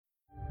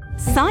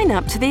Sign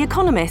up to The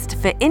Economist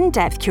for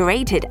in-depth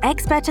curated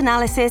expert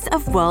analysis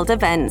of world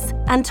events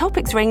and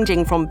topics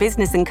ranging from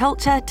business and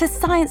culture to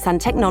science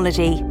and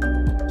technology.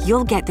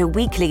 You'll get the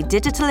weekly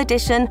digital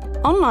edition,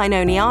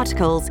 online-only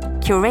articles,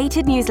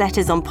 curated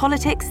newsletters on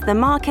politics, the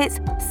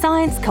markets,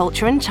 science,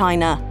 culture and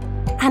China,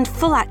 and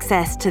full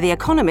access to The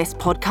Economist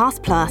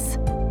Podcast Plus.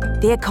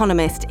 The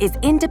Economist is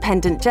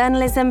independent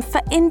journalism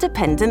for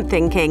independent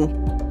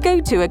thinking.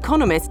 Go to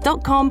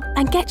economist.com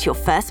and get your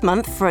first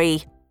month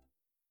free.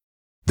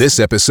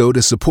 This episode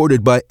is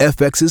supported by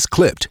FX's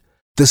Clipped,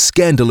 the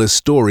scandalous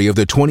story of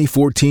the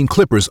 2014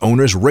 Clippers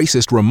owner's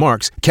racist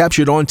remarks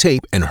captured on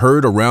tape and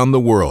heard around the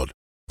world.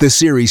 The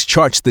series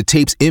charts the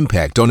tape's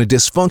impact on a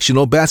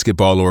dysfunctional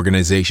basketball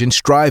organization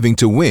striving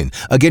to win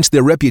against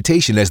their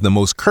reputation as the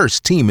most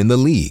cursed team in the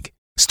league.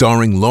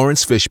 Starring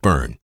Lawrence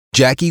Fishburne,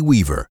 Jackie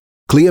Weaver,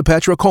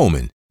 Cleopatra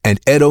Coleman, and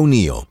Ed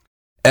O'Neill.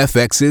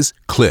 FX's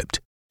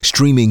Clipped,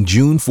 streaming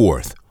June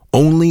 4th,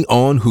 only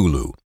on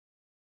Hulu.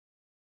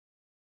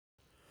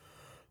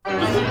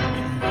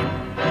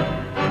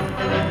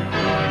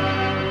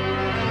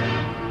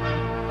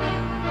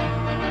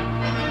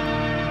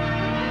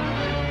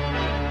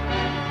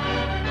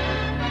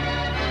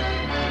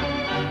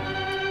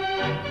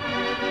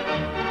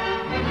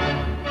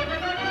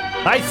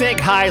 I think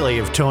highly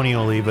of Tony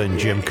Oliva and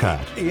Jim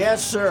Cott.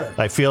 Yes, sir.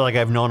 I feel like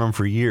I've known them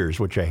for years,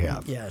 which I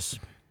have. Yes.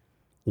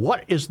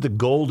 What is the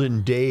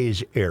Golden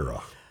Days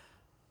era?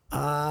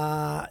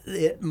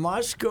 It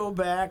must go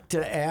back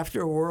to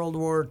after World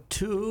War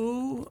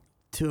II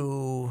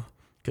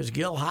because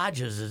Gil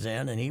Hodges is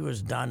in, and he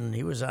was done.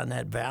 He was on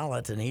that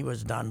ballot, and he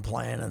was done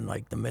playing in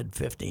like the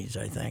mid-'50s,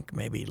 I think,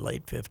 maybe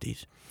late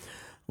 '50s.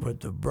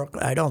 With the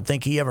Brooklyn, I don't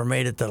think he ever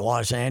made it to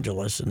Los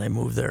Angeles, and they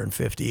moved there in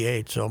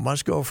 '58. So it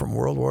must go from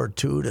World War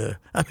II to,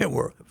 after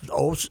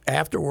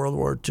World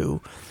War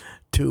II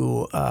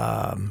to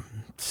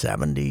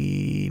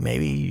 70,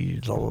 maybe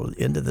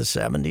into the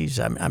 70s.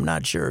 I'm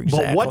not sure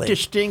exactly. But what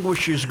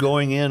distinguishes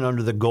going in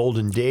under the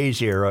Golden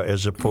Days era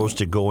as opposed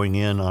to going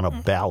in on a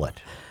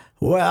ballot?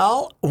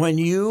 Well, when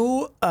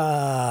you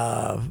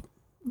are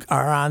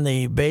on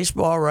the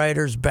baseball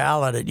writers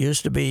ballot, it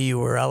used to be you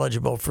were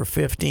eligible for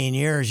 15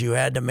 years. You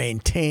had to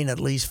maintain at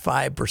least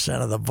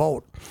 5% of the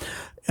vote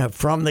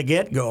from the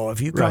get-go. If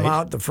you come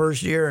out the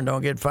first year and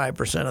don't get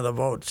 5% of the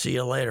vote, see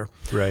you later.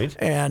 Right.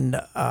 And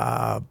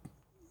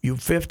you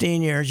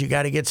 15 years, you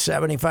got to get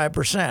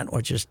 75%,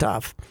 which is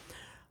tough.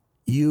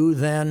 You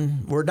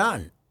then were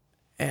done.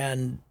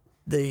 And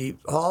the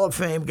Hall of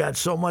Fame got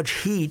so much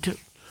heat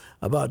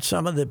about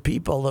some of the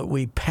people that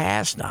we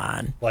passed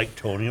on, like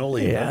Tony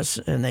Oliva. Yes,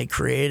 and they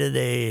created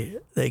a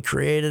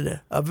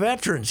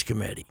veterans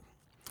committee,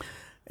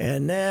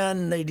 and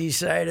then they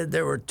decided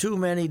there were too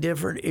many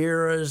different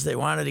eras. They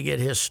wanted to get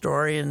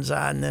historians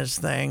on this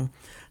thing,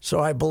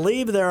 so I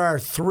believe there are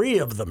 3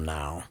 of them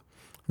now.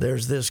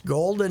 There's this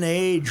Golden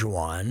Age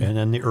one, and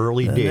then the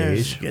early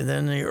days, and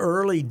then the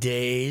early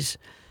days,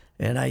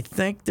 and I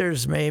think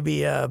there's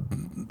maybe a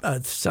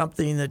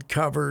something that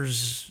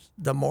covers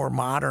the more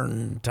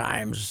modern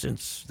times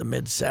since the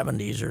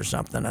mid-'70s or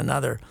something.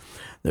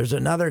 There's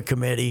another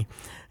committee,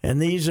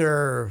 and there's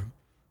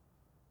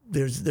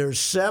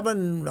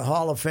 7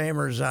 Hall of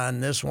Famers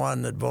on this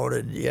one that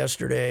voted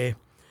yesterday,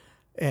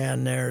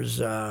 and there's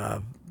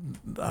 4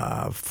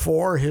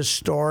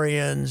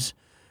 historians,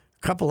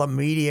 a couple of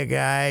media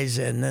guys,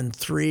 and then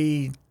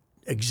 3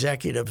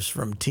 executives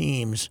from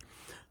teams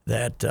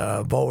that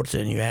vote,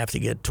 and you have to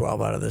get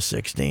 12 out of the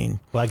 16.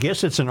 Well, I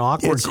guess it's an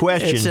awkward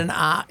question.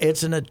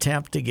 It's an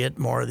attempt to get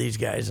more of these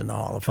guys in the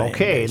Hall of Fame. Okay,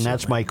 basically. and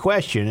that's my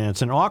question, and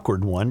it's an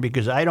awkward one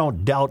because I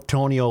don't doubt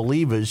Tony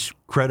Oliva's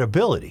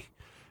credibility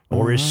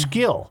or his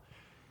skill.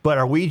 But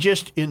are we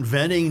just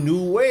inventing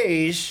new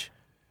ways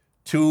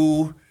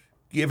to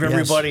give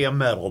everybody a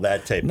medal,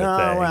 that type of thing?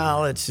 No,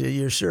 well,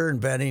 you're sure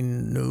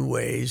inventing new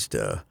ways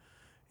to.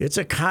 It's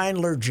a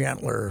kindler,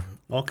 gentler.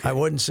 Okay. I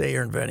wouldn't say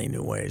you're inventing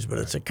new ways, but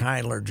it's a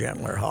kindler,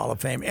 gentler Hall of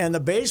Fame. And the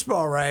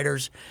baseball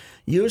writers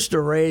used to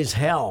raise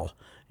hell.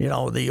 You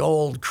know, the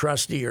old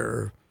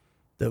crustier.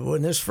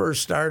 When this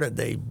first started,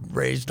 they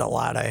raised a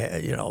lot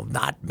of,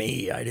 not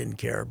me, I didn't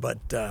care, but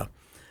a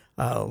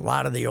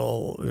lot of the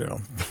old,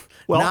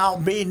 Well, now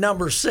being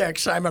number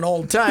 6, I'm an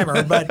old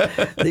timer, but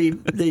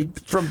the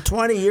from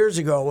 20 years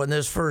ago when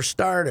this first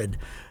started,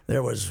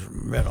 there was,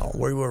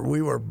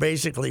 we were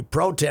basically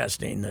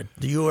protesting that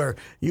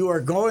you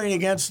are going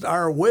against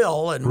our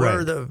will, and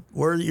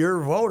we're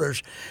your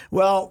voters.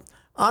 Well,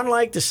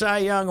 unlike the Cy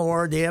Young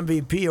Award, the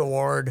MVP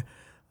award,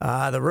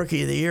 the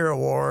Rookie of the Year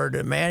award,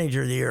 the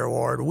Manager of the Year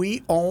award,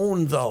 we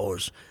own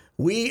those.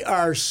 We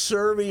are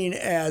serving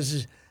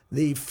as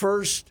the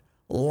first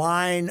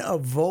line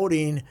of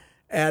voting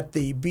at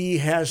the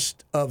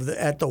behest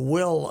at the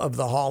will of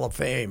the Hall of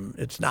Fame.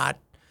 It's not.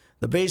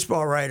 The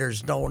baseball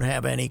writers don't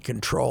have any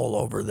control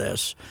over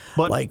this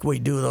like we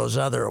do those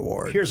other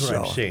awards. Here's what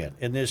I'm saying.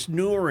 In this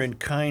newer and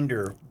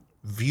kinder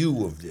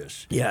view of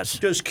this, yes,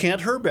 does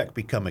Kent Hrbek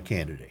become a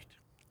candidate?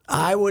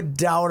 I would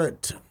doubt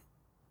it.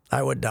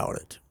 I would doubt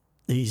it.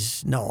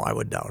 I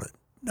would doubt it.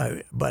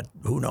 But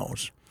who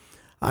knows?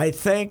 I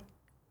think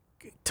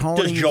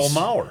Tony's... Does Joe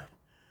Mauer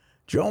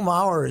Joe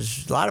Mauer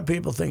is... A lot of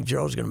people think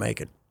Joe's going to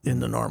make it in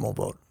the normal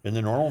vote. in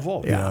the normal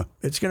vote? Yeah.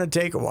 It's going to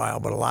take a while,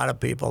 but a lot of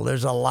people...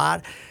 There's a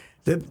lot...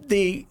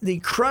 The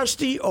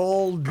crusty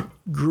old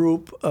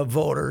group of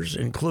voters,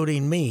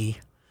 including me,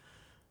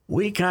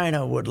 we kind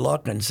of would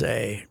look and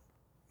say,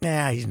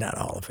 nah, he's not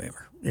a Hall of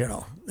Famer, you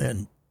know.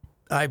 And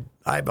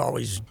I've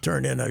always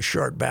turned in a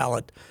short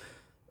ballot,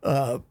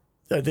 I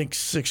think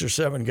 6 or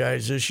 7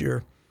 guys this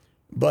year,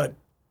 but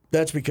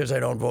that's because I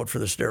don't vote for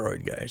the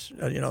steroid guys.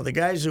 You know, the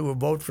guys who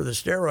vote for the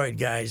steroid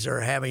guys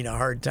are having a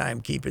hard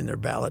time keeping their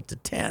ballot to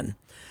 10.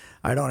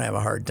 I don't have a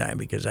hard time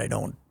because I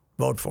don't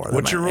vote for them.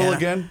 What's your rule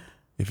again?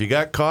 If you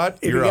got caught,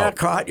 If you're you out. got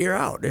caught, you're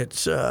out.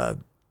 It's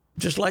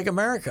just like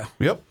America.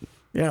 Yep.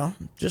 You know,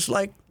 just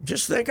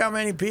think how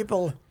many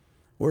people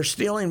were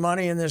stealing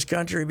money in this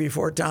country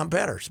before Tom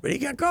Petters, but he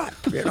got caught.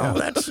 You know,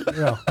 that's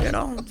you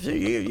know,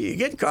 you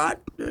get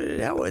caught.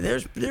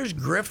 There's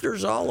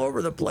grifters all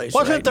over the place.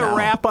 Wasn't right the now.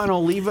 rap on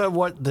Oliva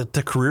what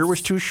the career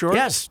was too short?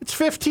 Yes. It's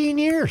 15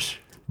 years.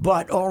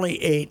 But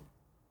only 8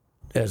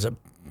 as a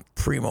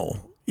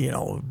primo. You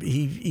know,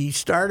 he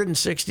started in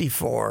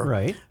 64.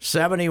 Right.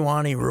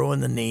 71, he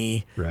ruined the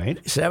knee. Right.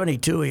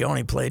 72, he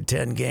only played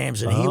 10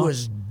 games, and he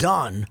was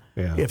done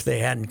if they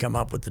hadn't come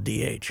up with the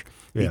DH.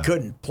 He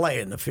couldn't play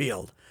in the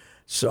field.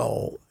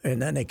 So,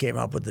 and then they came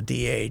up with the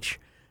DH,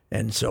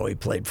 and so he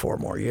played 4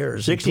 more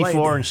years. He 64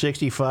 played- and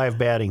 65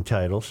 batting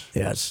titles.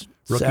 Yes.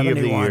 Rookie of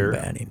the 71 year,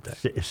 batting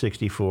title.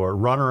 64.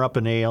 Runner-up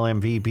in AL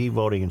MVP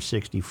voting in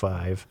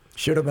 65.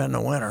 Should have been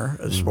the winner.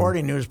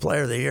 Sporting News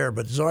Player of the Year,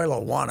 but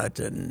Zoilo won it,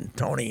 and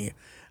Tony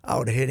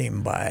out-hit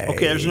him by...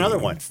 Okay, there's another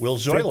one. Will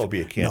Zoilo be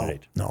a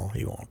candidate? No,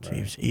 he won't.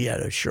 Right. He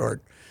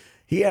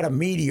had a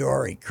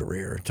meteoric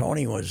career.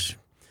 Tony was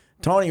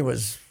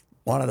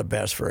one of the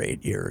best for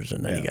 8 years,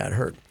 and then he got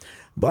hurt.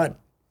 But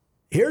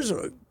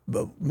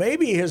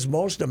maybe his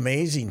most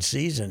amazing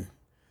season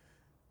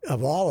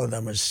of all of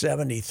them is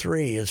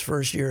 73. His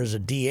first year as a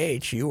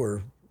DH.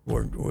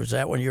 Was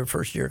that when your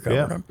first year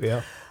covering him?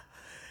 Yeah.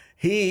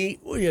 He,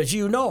 as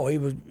you know,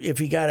 if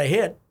he got a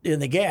hit in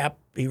the gap,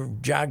 he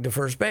jogged to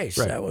first base.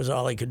 Right. That was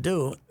all he could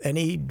do. And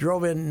he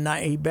drove in.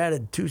 He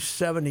batted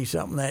 270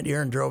 something that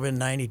year and drove in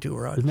 92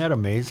 runs. Isn't that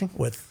amazing?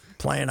 With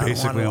playing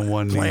Basically on on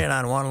one knee. playing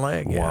on one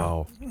leg. Yeah.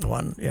 Wow.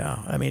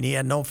 I mean, he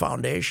had no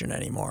foundation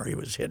anymore. He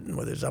was hitting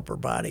with his upper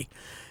body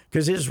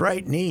because his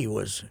right knee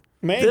was.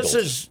 Mangled.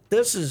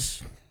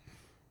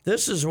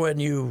 This is when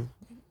you.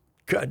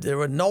 There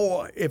were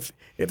no if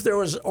there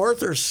was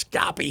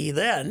arthroscopy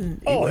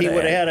then. He would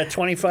have had a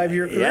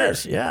 25-year career.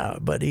 Yes, yeah,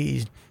 but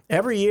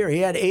every year he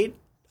had 8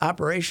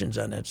 operations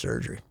on that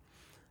surgery.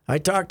 I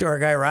talked to our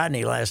guy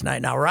Rodney last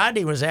night. Now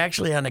Rodney was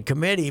actually on the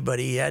committee, but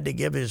he had to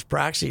give his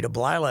proxy to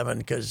Blyleven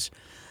because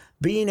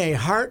being a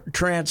heart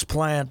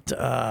transplant,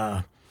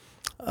 I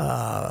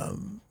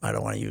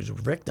don't want to use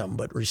victim,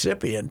 but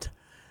recipient.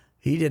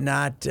 He did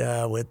not,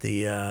 with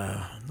the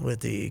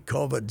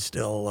COVID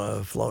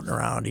still floating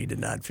around, he did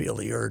not feel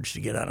the urge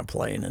to get on a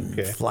plane and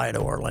fly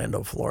to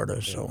Orlando,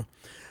 Florida.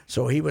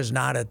 So he was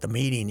not at the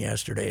meeting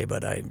yesterday,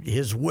 but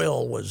his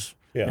will was,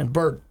 and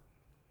Bert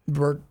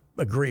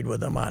agreed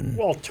with him on.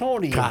 Well,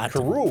 Tony and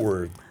Carew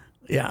were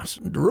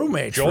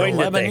roommates for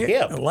joined at 11 the years.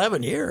 hip.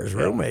 11 years,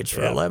 roommates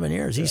for 11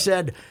 years. He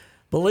said,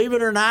 believe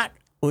it or not,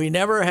 we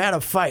never had a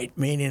fight,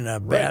 meaning a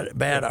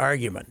bad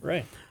argument.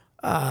 Right.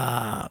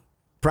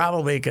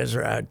 Probably because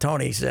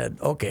Tony said,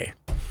 okay.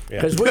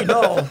 Because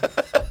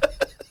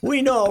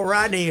we know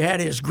Rodney had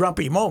his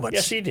grumpy moments.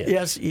 Yes, he did.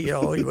 Yes, he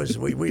was.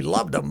 We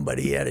loved him, but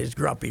he had his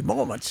grumpy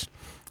moments.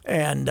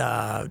 And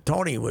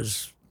Tony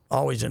was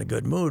always in a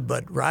good mood.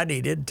 But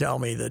Rodney did tell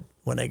me that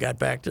when they got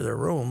back to their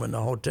room in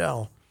the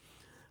hotel,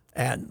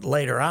 and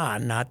later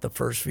on, not the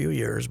first few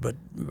years, but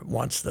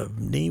once the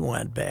knee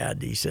went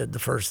bad, he said the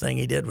first thing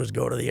he did was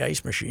go to the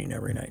ice machine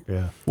every night.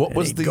 Yeah. What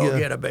was the go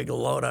get a big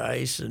load of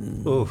ice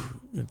and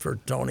for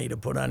Tony to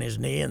put on his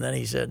knee, and then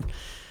he said,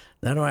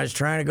 then when I was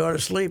trying to go to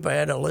sleep, I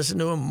had to listen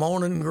to him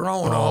moan and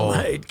groan all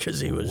night because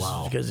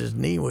his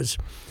knee was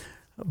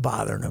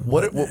bothering him.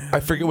 I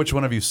forget which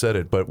one of you said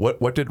it, but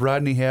what did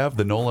Rodney have?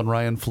 The Nolan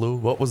Ryan flu?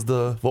 What was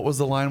the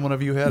line one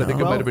of you had? I think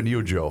it might have been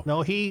you, Joe.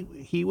 No,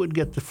 he would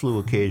get the flu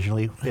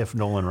occasionally if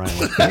Nolan Ryan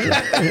was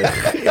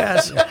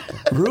Yes.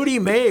 Rudy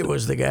May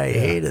was the guy he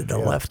hated, the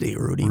lefty,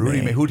 Rudy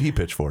May. Who'd he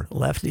pitch for?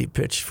 Lefty,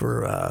 pitched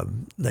for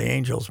the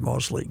Angels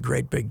mostly,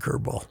 great big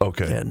curveball.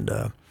 Okay.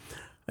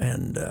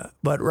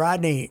 But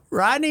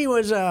Rodney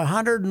was a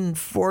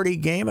 140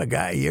 game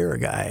a year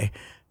guy,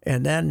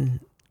 and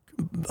then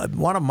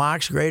one of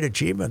Mock's great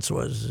achievements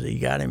was he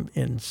got him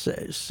in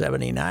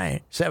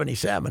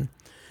 77.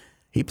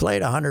 He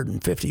played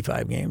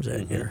 155 games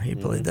that year. He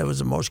played. That was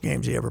the most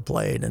games he ever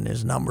played, and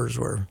his numbers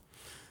were.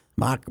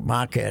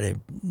 Mock had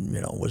him,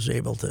 was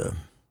able to.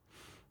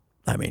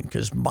 I mean,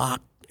 because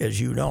Mock, as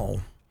you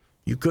know,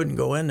 you couldn't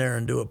go in there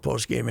and do a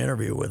post-game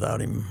interview without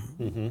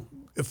him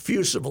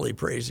effusively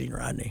praising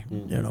Rodney.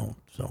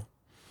 So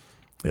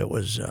it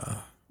was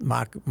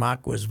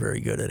Mock was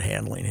very good at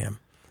handling him,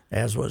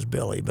 as was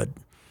Billy. But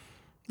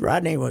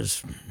Rodney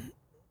was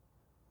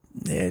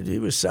he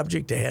was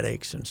subject to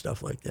headaches and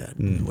stuff like that.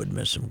 And would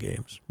miss some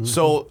games.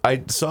 So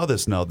I saw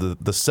this now.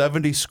 The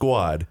 70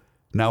 squad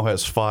now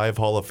has 5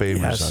 Hall of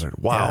Famers on it.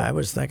 Wow. Yeah, I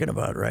was thinking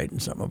about writing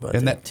something about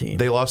and that team.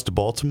 They lost to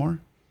Baltimore?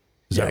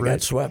 Is that right?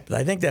 Got swept.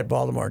 I think that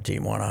Baltimore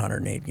team won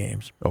 108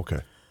 games. Okay.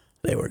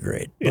 They were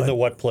great. In the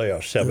what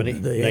playoffs? 70?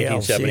 The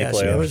 1970 ALCS,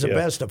 playoffs? It was a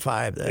best of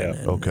 5 then. Yeah.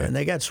 And, Okay. and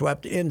they got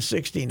swept in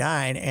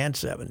 69 and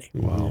 70.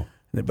 Wow.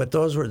 But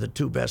those were the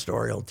 2 best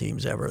Oriole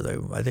teams ever.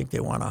 I think they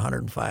won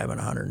 105 and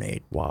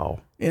 108 Wow.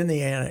 in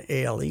the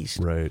AL East.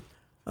 Right.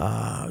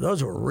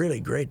 Those were really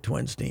great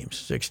Twins teams,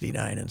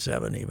 69 and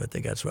 70, but they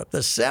got swept.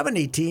 The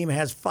 70 team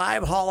has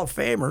 5 Hall of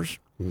Famers.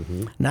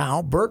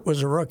 Now, Bert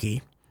was a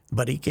rookie,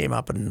 but he came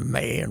up in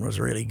May and was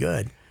really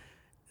good.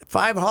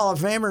 5 Hall of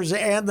Famers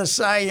and the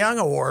Cy Young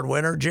Award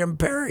winner, Jim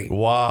Perry.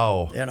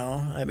 Wow. You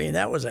know, I mean,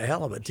 that was a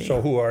hell of a team.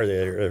 So who are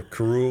they?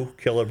 Carew,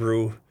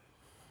 Killebrew.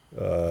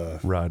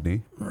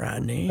 Rodney.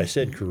 Rodney, I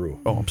said Carew.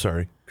 Oh, I'm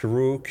sorry.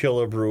 Carew,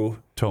 Killebrew,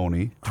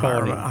 Tony.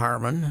 Tony.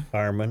 Harmon.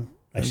 Harmon.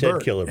 I And said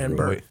Bert. Killebrew.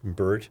 And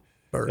Bert.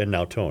 Bert. And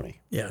now Tony.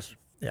 Yes,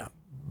 yeah.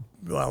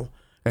 Well,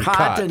 And Cott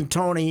Cott. and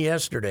Tony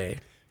yesterday,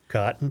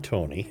 Cott and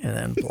Tony. and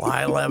then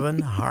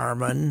Blyleven,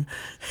 Harmon,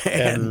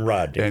 And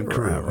Rodney. And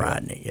Carew.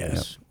 Rodney.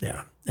 Yes,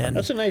 yeah. And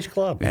That's a nice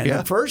club. And Yeah.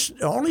 the first,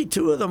 only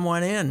 2 of them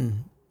went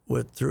in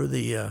through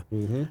the.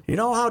 You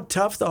know how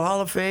tough the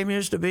Hall of Fame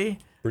used to be?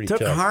 Pretty Took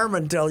tough.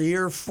 Harmon till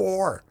year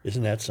 4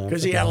 Isn't that something?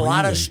 because he had a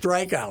lot of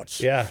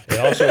strikeouts. Yeah. And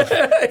also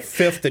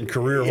 5th in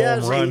career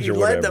Yes, home runs he or led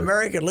whatever. the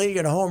American League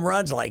in home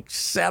runs like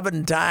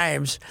 7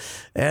 times,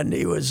 and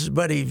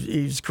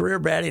his career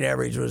batting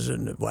average was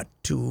in what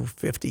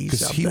 250 Because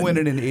something. he went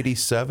in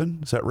 87.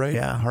 Is that right?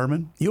 Yeah.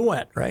 Harmon? You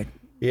went right.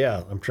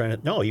 Yeah. I'm trying to.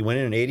 No, he went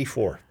in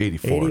 84.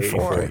 84.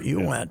 84.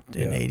 You yeah. went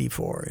in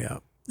 84. Yeah,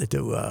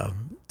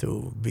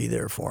 to be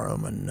there for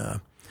him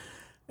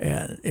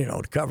and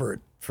to cover it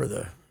for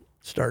the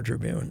Star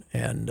Tribune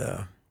and.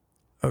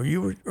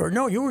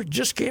 You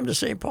just came to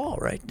St. Paul,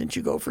 right? Didn't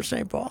you go for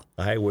St. Paul?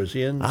 I was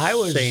in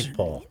was- St.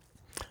 Paul.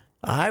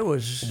 I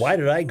was. Why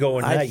did I go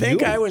and not I think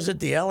you? I was at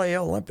the LA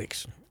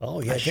Olympics. Oh,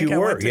 I yes, think you I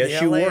were. went to Yes,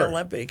 the you LA were.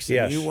 Olympics,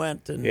 Yes. and you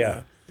went and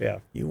Yeah.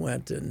 you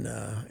went and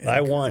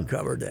I won.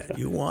 covered that.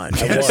 You won.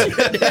 I Yes, won. you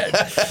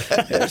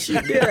did. Yes,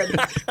 you did.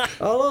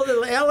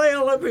 Although the LA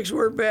Olympics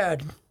weren't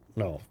bad,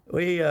 No.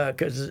 we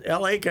because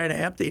LA kind of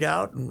emptied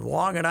out, and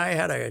Wong and I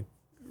had to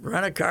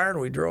rent a car, and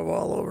we drove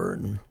all over,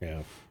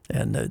 Yeah.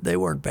 and they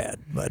weren't bad.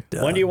 But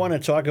When do you want to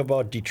talk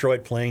about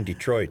Detroit playing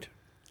Detroit?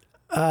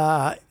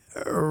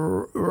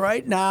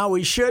 right now,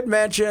 we should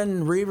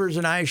mention Reavers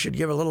and I should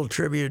give a little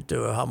tribute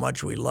to how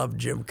much we loved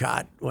Jim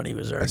Cott when he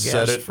was our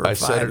guest for 5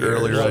 years. I said it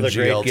earlier on Another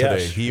great GL today.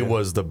 guest. He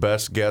was the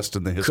best guest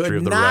in the history Could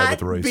of the Ride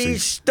with not Racing. be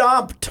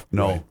stumped.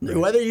 No.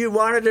 Whether you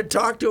wanted to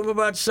talk to him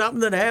about something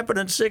that happened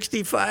in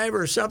 '65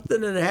 or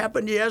something that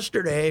happened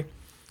yesterday,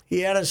 he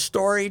had a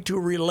story to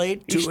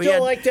relate to. He's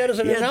still like that as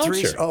an he had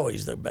announcer.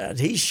 He's the best.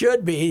 He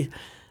should be.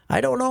 I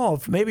don't know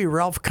if maybe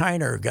Ralph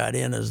Kiner got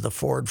in as the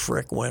Ford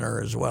Frick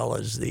winner as well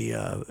as the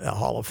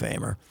Hall of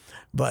Famer.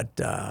 But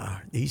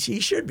he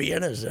should be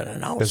in as an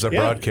announcer. As a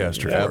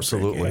broadcaster,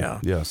 absolutely. Yeah.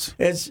 Yes.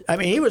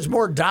 He was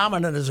more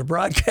dominant as a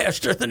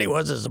broadcaster than he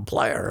was as a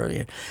player. I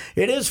mean,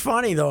 it is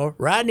funny though.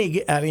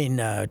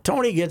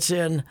 Tony gets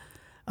in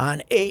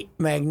on 8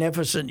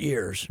 magnificent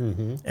years,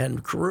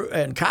 and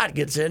Cott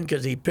gets in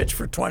because he pitched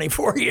for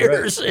 24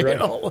 years,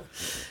 right.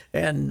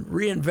 And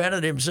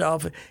reinvented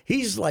himself.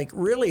 He's like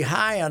really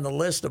high on the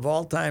list of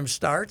all-time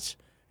starts.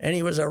 And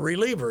he was a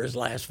reliever his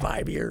last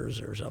 5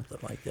 years or something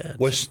like that.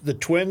 Was the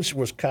Twins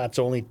was Cott's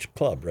only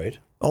club, right?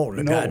 Oh,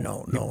 God,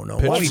 no.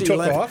 pitched- Once He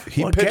took off?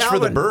 He pitched for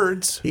the Calvin-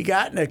 Birds. He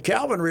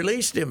Calvin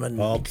released him in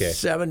Okay.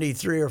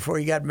 73 or 4.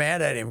 He got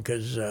mad at him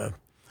because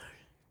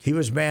he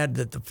was mad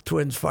that the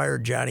Twins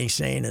fired Johnny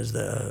Sain as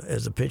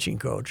the pitching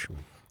coach.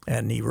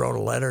 And he wrote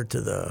a letter to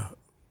the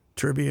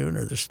Tribune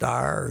or the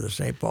Star or the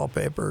St. Paul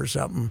paper or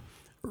something,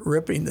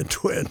 ripping the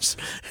Twins,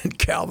 and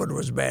Calvin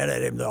was mad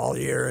at him all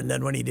year. And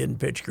then when he didn't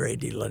pitch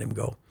great, he let him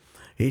go.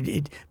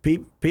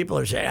 People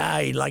are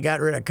saying, he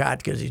got rid of Cott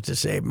because he's to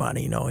save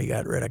money. No, he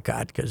got rid of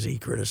Cott because he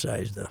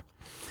criticized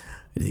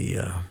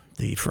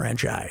the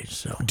franchise.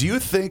 So Do you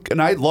think,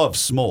 and I love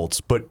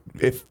Smoltz, but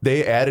if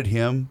they added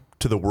him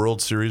to the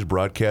World Series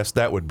broadcast,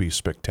 that would be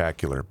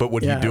spectacular. But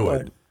would he do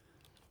it?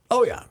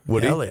 Oh yeah,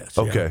 Would he? Hell yes.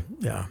 Okay.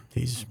 Yeah,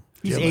 he's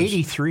He's Jim is-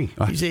 83.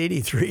 He's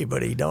 83,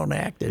 but he don't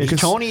act it. Is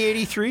Tony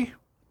 83?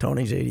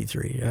 Tony's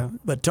 83, yeah.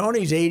 But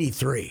Tony's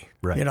 83.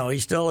 Right. You know,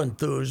 he's still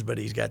enthused, but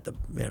he's got the,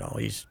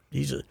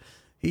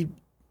 he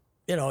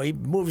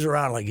moves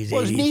around like he's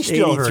Well, his 80, knee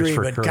still hurts, 83,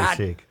 for but Christ's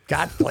sake.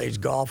 Cott plays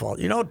golf.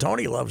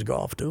 Tony loves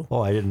golf, too.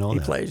 Oh, I didn't know He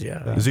that. plays,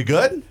 yeah. Is he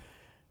good?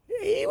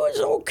 He was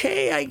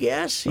okay, I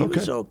guess. He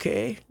was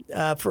okay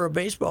for a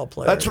baseball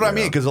player. That's what I you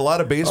mean, know. because a lot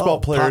of baseball Oh,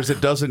 players, Puck.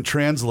 it doesn't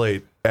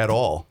translate at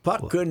all.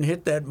 Puck couldn't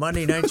hit that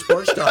Monday Night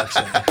Sports Talk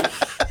Center.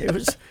 It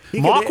was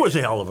he Mock could hit- was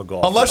a hell of a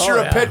golfer. Unless you're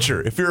Oh, a yeah.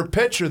 pitcher. If you're a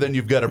pitcher, then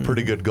you've got a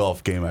pretty good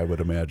golf game, I would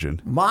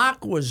imagine.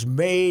 Mock was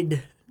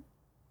made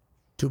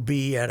to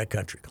be at a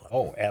country club.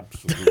 Oh,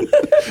 absolutely.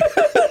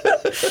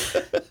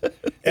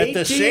 At the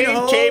the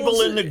same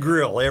table in the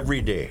grill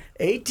every day.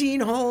 18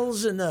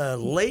 holes in the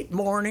late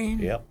morning.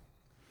 Yep.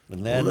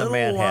 And then Little the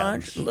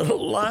Manhattans.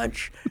 little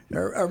lunch,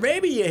 or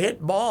maybe you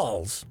hit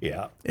balls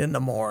Yeah. in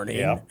the morning,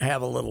 Yeah.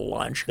 have a little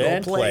lunch,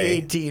 Then go play play.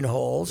 18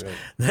 holes,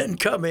 then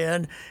come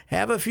in,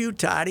 have a few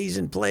toddies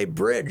and play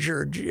bridge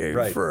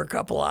Right. for a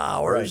couple of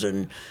hours,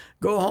 and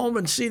go home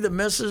and see the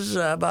missus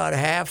about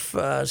half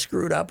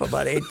screwed up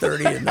about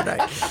 8:30 in the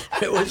night.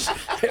 It was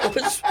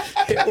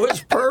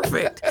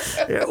perfect.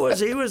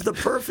 He was the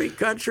perfect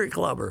country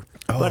clubber,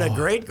 but a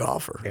great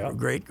golfer. Yeah. A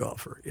great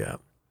golfer, yeah.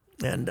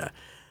 And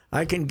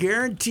I can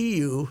guarantee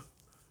you,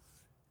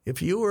 if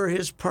you were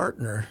his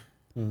partner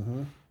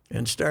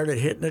and started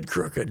hitting it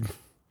crooked,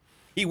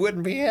 He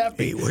wouldn't be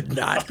happy. he would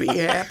not be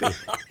happy.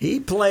 He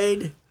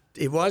played.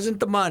 It wasn't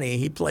the money.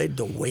 He played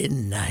to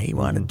win. He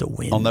wanted to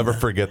win. I'll never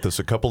forget this.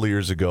 A couple of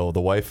years ago, the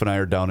wife and I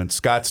are down in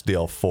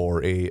Scottsdale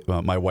for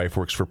my wife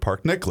works for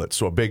Park Nicollet,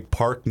 so a big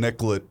Park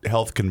Nicollet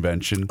health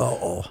convention.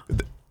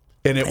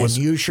 And it was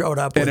you showed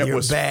up with and it your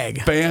was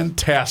bag.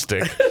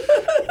 fantastic.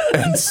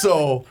 And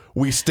so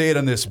we stayed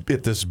at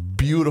this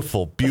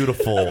beautiful,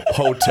 beautiful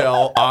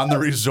hotel on the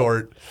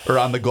resort, or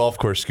on the golf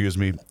course, excuse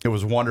me. It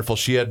was wonderful.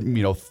 She had,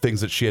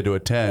 things that she had to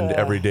attend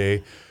every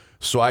day.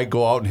 So I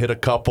go out and hit a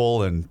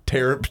couple and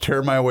tear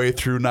my way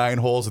through 9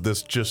 holes at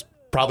this just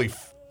probably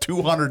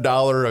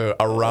 $200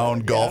 a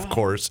round golf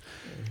course.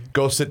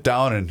 Go sit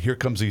down, and here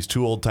comes these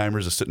 2 old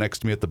timers that sit next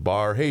to me at the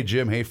bar. Hey,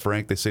 Jim. Hey,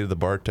 Frank. They say to the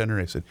bartender.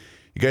 I said,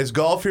 "You guys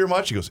golf here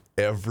much?" He goes,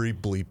 "Every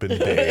bleeping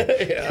day."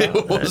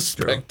 It was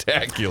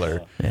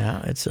spectacular.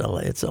 Yeah, it's a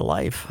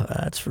life,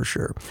 that's for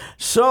sure.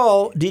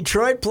 So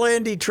Detroit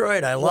playing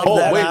Detroit. I love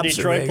that wait, observation.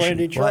 Detroit playing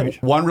Detroit.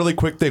 One really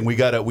quick thing. We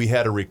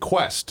had a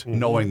request,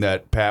 knowing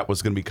that Pat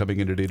was going to be coming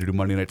in today to do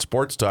Monday Night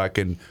Sports Talk,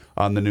 and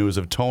on the news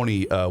of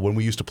Tony, when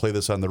we used to play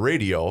this on the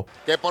radio.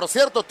 Que por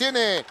cierto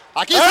tiene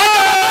aquí.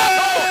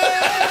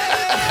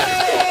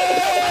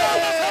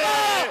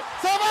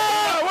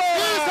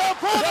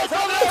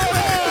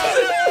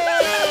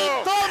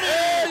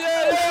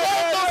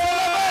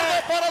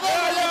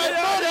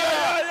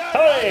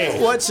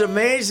 What's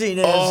amazing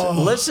is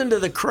listen to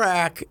the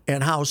crack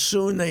and how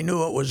soon they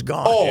knew it was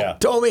gone. Yeah.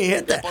 Tommy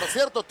hit that. Por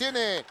cierto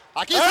tiene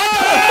aquí.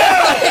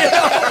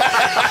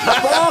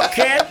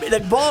 The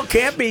ball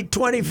can't be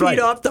 20 feet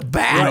off the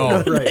bat.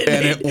 No, They-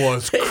 and it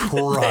was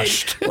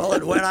crushed. Well,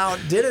 it went out.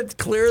 Did it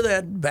clear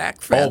that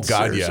back fence?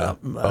 God, or yeah.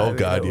 something? Oh,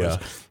 God, it was-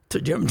 yeah.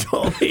 To Jim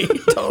Tony.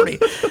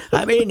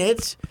 I mean,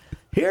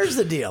 here's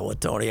the deal with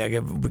Tony. I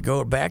could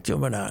go back to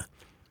him and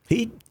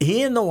he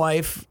and the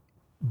wife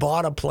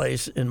bought a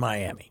place in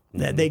Miami.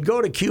 They'd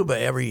go to Cuba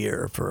every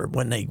year for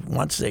when they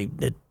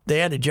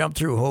had to jump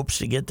through hoops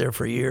to get there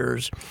for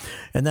years,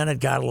 and then it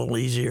got a little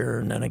easier,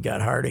 and then it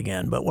got hard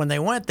again. But when they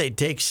went, they'd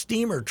take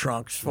steamer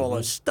trunks full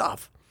of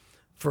stuff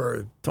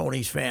for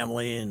Tony's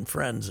family and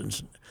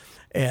friends,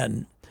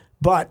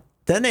 but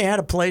then they had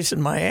a place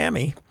in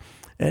Miami,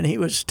 and he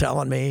was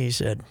telling me, he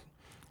said,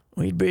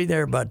 we'd be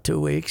there about 2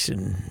 weeks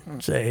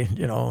and say,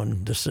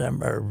 in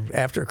December,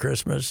 after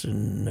Christmas,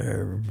 and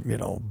in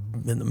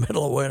the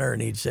middle of winter,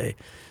 and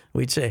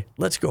we'd say,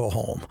 let's go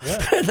home.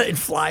 Yeah. And they'd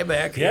fly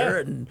back here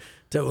and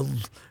to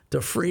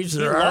freeze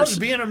their loves arse.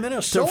 being in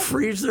Minnesota. To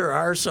freeze their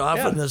arse off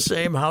in the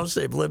same house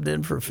they've lived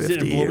in for 50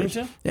 in years.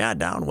 Bloomington? Yeah,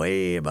 down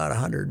way about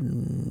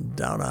 100,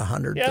 down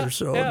 100 Yeah, or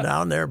so, yeah.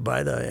 down there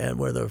by the end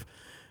where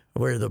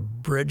the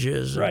bridge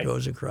is and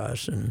goes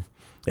across. And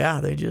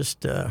they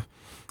just.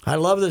 I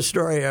love this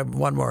story.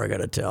 One more I got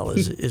to tell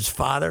is his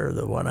father,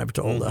 the one I've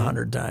told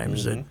 100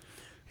 times, that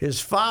his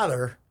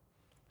father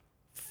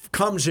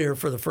comes here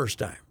for the first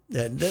time.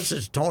 And this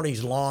is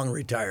Tony's long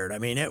retired. I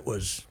mean, it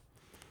was,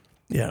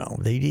 he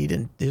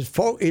didn't. His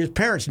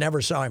parents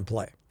never saw him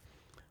play.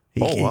 I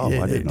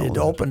didn't know It that.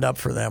 opened up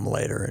for them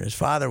later, and his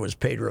father was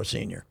Pedro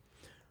Sr.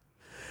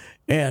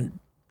 And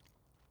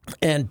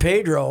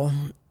Pedro,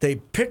 they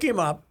pick him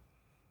up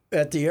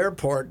at the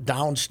airport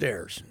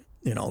downstairs.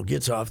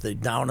 Gets off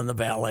down in the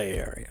valet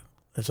area.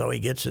 That's how he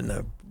gets in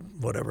the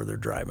whatever they're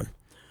driving.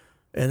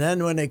 And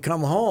then when they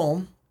come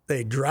home,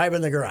 they drive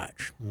in the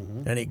garage,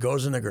 and he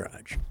goes in the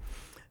garage.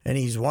 And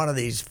he's one of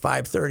these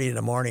 5:30 in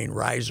the morning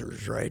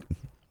risers, right?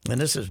 And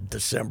this is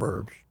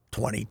December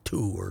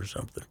 22 or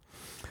something.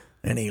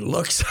 And he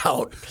looks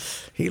out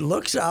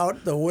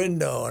the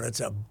window, and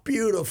it's a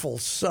beautiful,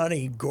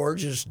 sunny,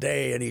 gorgeous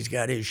day, and he's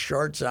got his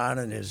shorts on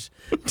and his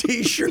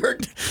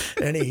T-shirt,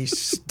 and he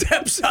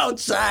steps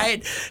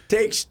outside,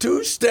 takes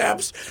 2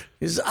 steps,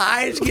 his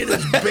eyes get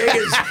as big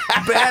as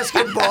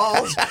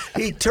basketballs.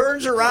 He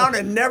turns around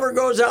and never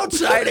goes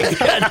outside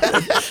again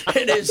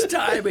in his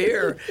time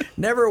here.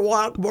 Never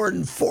walked more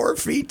than 4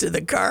 feet to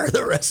the car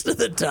the rest of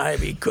the time.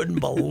 He couldn't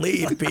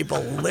believe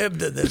people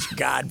lived in this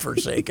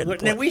godforsaken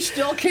place. And we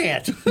still can't.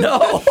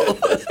 No.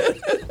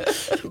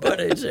 But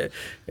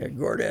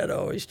Gordette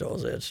always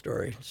tells that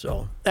story.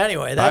 So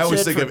anyway, that's I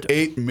always it think of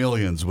 8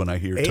 Millions when I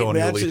hear Tony.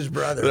 That's Lee. his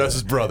brother. That's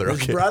his brother.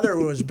 His Okay. brother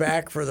was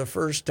back for the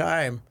first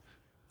time.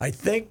 I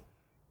think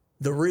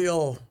the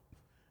real,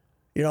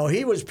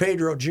 he was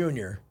Pedro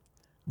Jr.,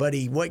 but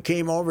he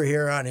came over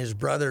here on his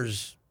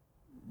brother's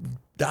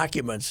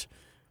documents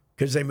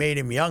because they made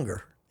him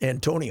younger,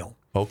 Antonio.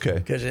 Okay.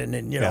 Because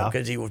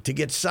to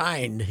get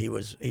signed, he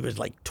was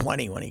like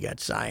 20 when he got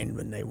signed,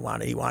 and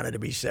he wanted to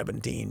be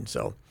 17.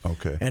 So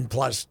Okay. and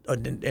plus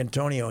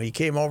Antonio, he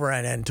came over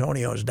on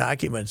Antonio's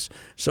documents,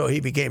 so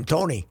he became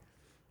Tony.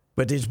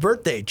 But his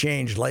birthday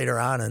changed later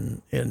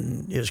on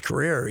in his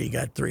career. He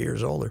got 3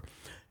 years older,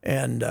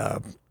 and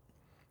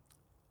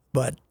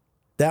but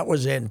that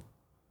was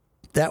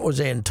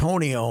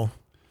Antonio,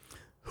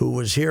 who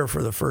was here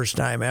for the first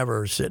time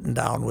ever, sitting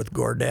down with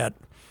Gordette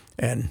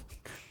and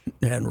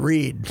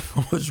Reed.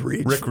 What was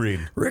Reed? Rick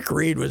Reed. Rick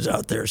Reed was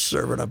out there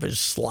serving up his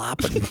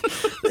slop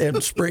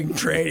and spring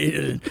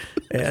training,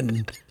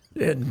 and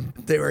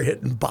they were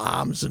hitting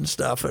bombs and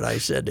stuff. And I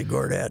said to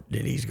Gordette,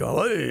 and he's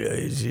going,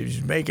 hey,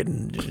 he's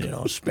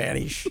making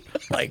Spanish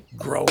like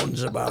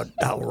groans about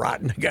how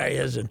rotten the guy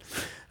is. And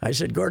I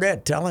said,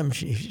 Gordette, tell him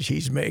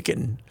she's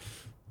making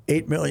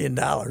 $8 million.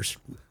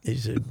 He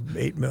said,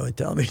 $8 million.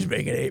 Tell him he's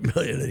making $8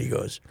 million. And he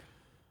goes,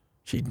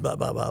 she's blah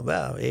blah blah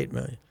blah, $8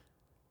 million.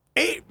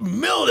 $8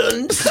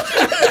 million.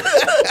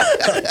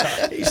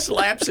 He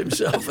slaps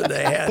himself in the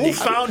head. Who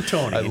found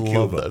Tony in Cuba?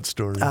 Love that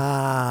story.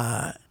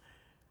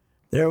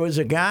 There was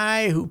a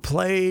guy who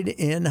played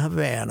in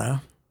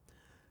Havana,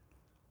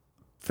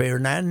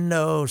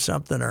 Fernando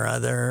something or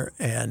other,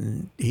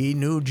 and he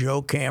knew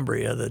Joe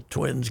Cambria, the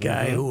Twins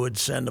guy, who would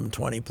send him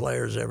 20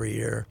 players every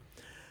year.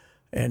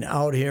 And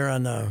out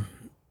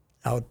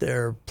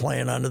there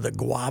playing under the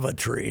guava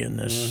tree in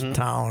this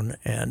town,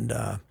 and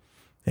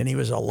he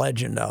was a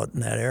legend out in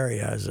that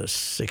area as a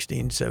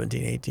 16,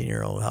 17,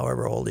 18-year-old,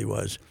 however old he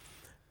was.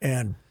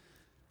 And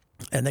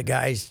the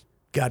guys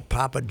got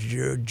Papa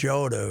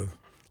Joe to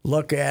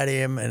look at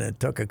him, and it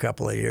took a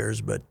couple of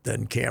years, but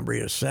then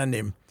Cambria sent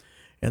him.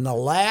 And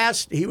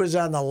he was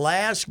on the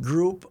last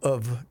group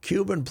of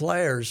Cuban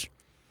players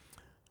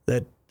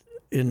that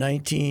in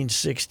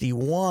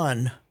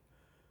 1961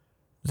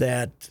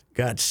 that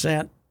got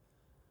sent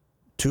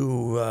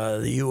to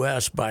the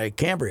U.S. by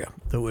Cambria,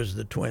 who was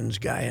the Twins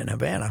guy in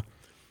Havana.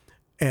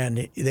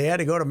 And they had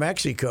to go to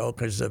Mexico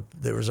because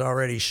there was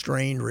already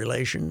strained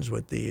relations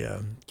with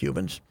the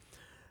Cubans.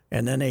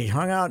 And then they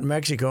hung out in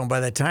Mexico, and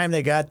by the time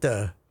they got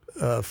to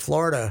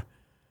Florida,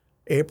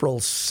 April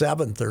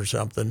 7th or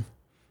something,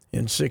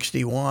 in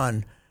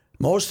 61,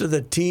 most of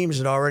the teams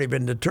had already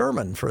been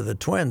determined for the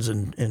Twins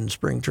in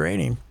spring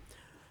training.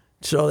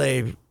 So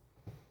they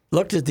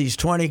looked at these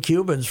 20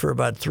 Cubans for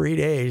about 3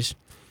 days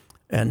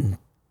and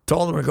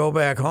told them to go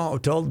back home,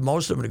 told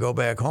most of them to go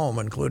back home,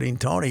 including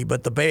Tony,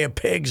 but the Bay of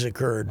Pigs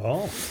occurred.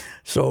 Oh.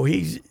 So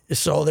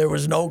there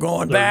was no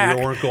going back.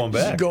 They weren't going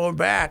back. Going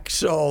back.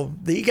 So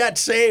he got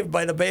saved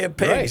by the Bay of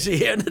Pigs. Right.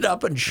 He ended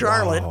up in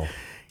Charlotte. Wow.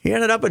 He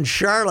ended up in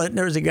Charlotte, and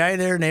there was a guy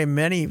there named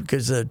Manny,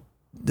 because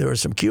there were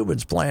some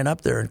Cubans playing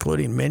up there,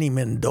 including Manny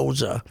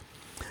Mendoza,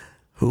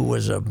 who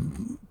was a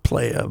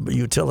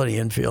utility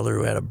infielder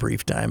who had a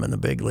brief time in the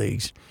big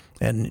leagues.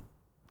 And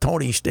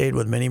Tony stayed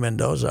with Manny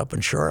Mendoza up in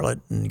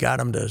Charlotte and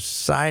got him to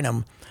sign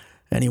him.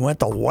 And he went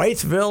to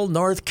Wytheville,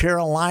 North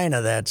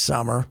Carolina that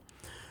summer,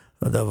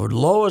 the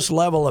lowest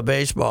level of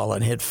baseball,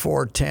 and hit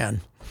 .410.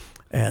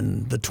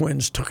 And the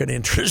Twins took an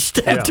interest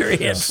after he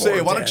hit .410.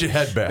 Say, why don't you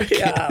head back?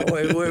 Yeah.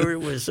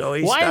 So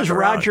he Why stuck is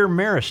around. Roger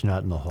Maris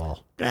not in the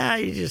Hall?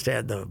 He just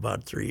had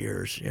about 3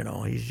 years.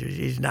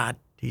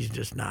 He's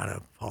just not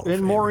a Hall of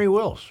And Famer. Maury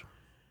Wills.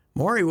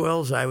 Maury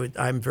Wills,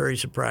 I'm very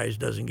surprised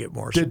doesn't get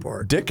more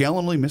support. Dick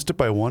Allen only missed it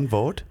by one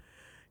vote?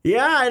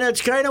 Yeah, and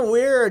it's kind of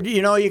weird.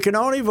 You can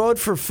only vote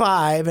for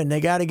 5, and they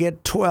got to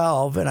get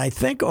 12, and I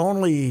think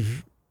only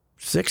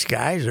 6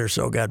 guys or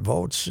so got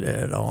votes,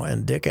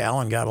 and Dick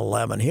Allen got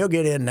 11. He'll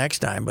get in next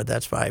time, but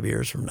that's 5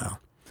 years from now.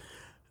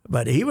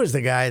 But he was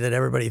the guy that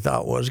everybody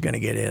thought was going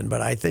to get in,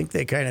 but I think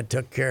they kind of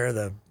took care of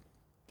the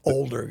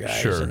older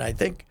guys, Sure. and I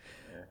think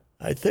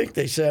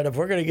they said, if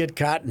we're going to get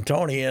Cott and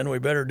Tony in, we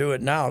better do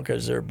it now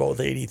because they're both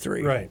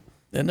 83. Right.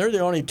 And they're the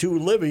only 2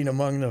 living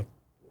among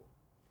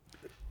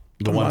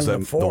the ones the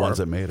that 4. the ones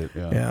that made it,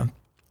 yeah. Yeah.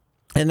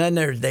 And then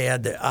they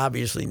had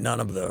obviously none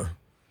of the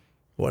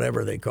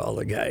whatever they call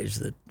the guys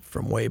that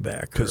from way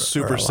back. Because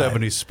Super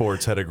 70s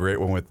Sports had a great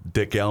one with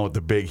Dick Allen with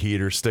the big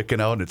heater sticking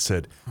out, and it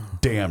said,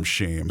 damn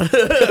shame.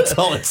 That's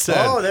all it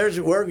said. Oh, there's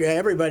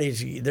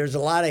a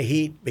lot of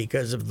heat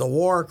because of the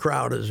war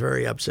crowd is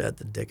very upset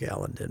that Dick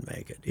Allen didn't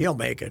make it. He'll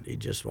make it. He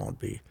just won't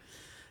be.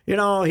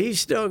 He's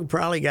still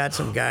probably got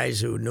some guys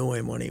who knew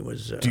him when he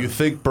was. Do you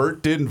think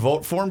Bert didn't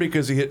vote for him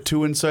because he hit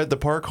 2 inside the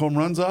park home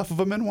runs off of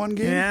him in one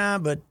game? Yeah,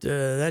 but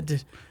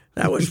that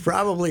was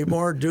probably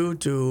more due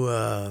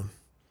to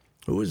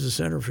who was the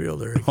center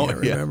fielder? I can't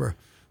remember.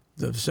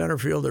 The center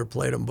fielder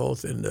played them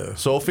both into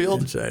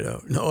Sofield? Inside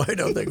out. No, I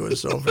don't think it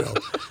was Sofield.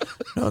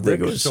 I don't think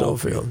it was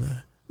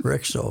Sofield.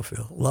 Rick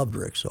Sofield. Loved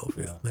Rick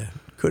Sofield. Yeah.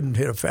 Couldn't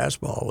hit a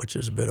fastball, which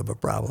is a bit of a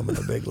problem in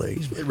the big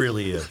leagues. It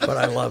really is. But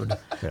I loved it.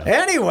 Yeah.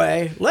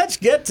 Anyway, let's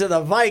get to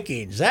the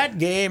Vikings. That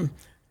game,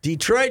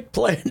 Detroit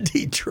playing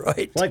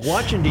Detroit. Like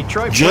watching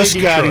Detroit Just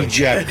play got Detroit.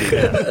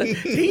 ejected.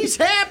 He's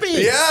happy.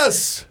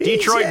 Yes.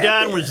 Detroit He's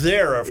Don happy. was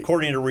there,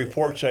 according to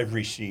reports I've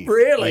received.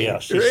 Really?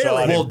 Yes, he Really? saw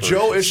it in Well, person.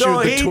 Joe issued So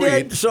the he tweet.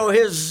 did. So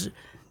his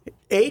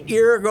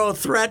 8-year-ago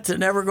threat to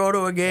never go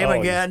to a game Oh,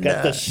 he's again.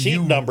 got the seat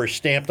number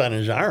stamped on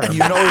his arm. You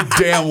know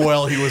damn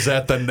well he was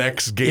at the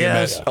next game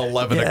Yes. at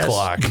 11 Yes.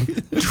 o'clock.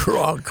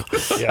 Drunk.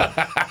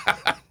 Yeah.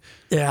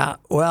 Yeah.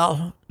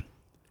 Well,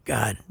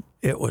 God,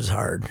 it was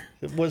hard.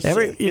 It was,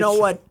 You know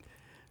what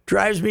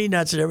drives me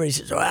nuts? And everybody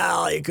says,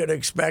 "Well, you could have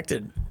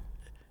expected."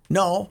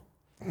 No,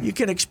 you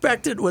can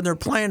expect it when they're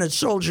playing at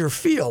Soldier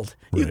Field.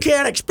 You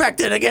can't expect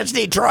it against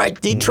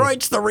Detroit.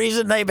 Detroit's the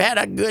reason they've had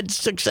a good,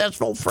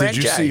 successful franchise.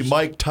 Did you see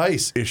Mike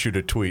Tice issued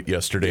a tweet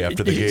yesterday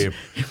after the game?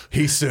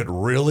 He said,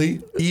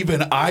 "Really?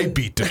 Even I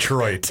beat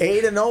Detroit."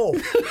 8-0,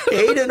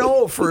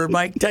 8-0 for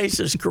Mike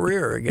Tice's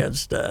career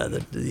against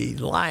the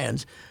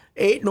Lions.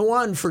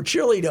 8-1 for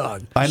Chili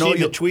Dog. I know See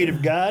you the tweet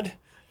of God?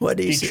 What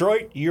do you say?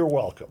 Detroit, you're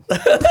welcome.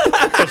 Because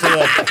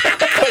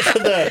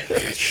of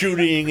the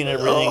shooting and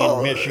everything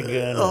in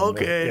Michigan. and,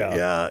 okay,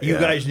 yeah, You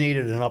yeah. guys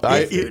needed an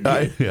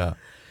update. yeah.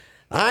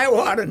 I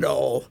want to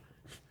know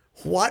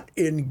what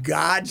in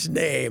God's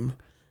name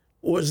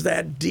was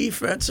that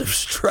defensive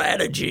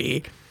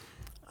strategy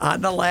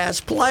on the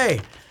last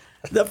play.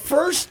 The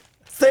first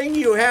thing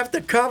you have to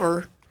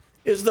cover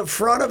is the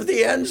front of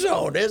the end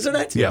zone, isn't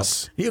it?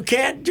 Yes. You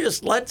can't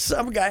just let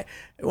some guy.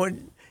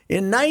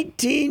 In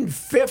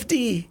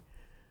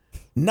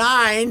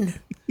 1959,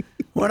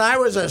 when I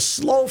was a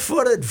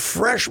slow-footed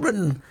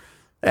freshman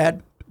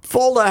at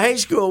Fulda High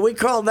School, we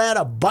called that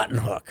a button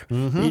hook.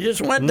 You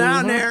just went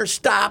down there,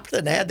 stopped,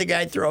 and had the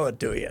guy throw it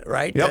to you,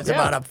 right? Yep. That's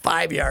about a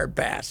 5-yard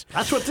pass.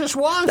 That's what this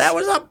was. That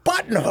was a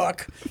button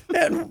hook,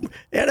 and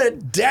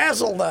it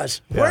dazzled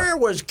us. Where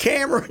was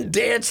Cameron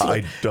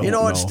Dantzler? I don't you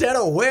know, know. instead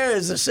of where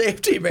is the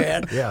safety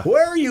man?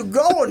 Where are you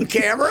going,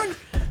 Cameron?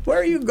 Where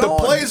are you The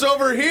going? play's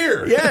over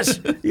here. Yes,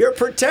 you're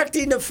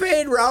protecting the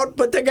fade route,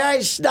 but the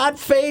guy's not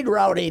fade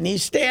routing.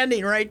 He's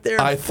standing right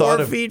there I 4 thought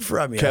of feet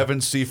from you. Kevin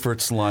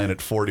Seifert's line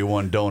at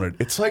 41 Donut.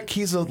 It's like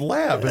he's a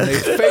lab and they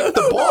fake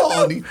the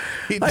ball. And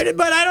he But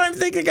I don't even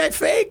think the guy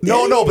faked.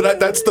 no, it. no, but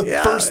that's the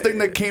Yeah. first thing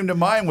that came to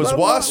mind was But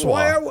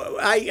Waswa.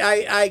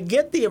 I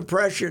get the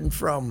impression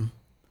from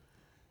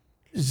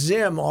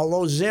Zim,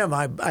 although Zim,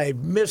 I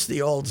miss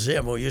the old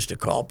Zim who used to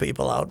call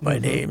people out by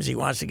names. He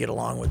wants to get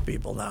along with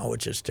people now,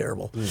 which is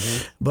terrible.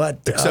 But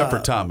Except for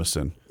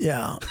Thomason.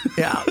 yeah,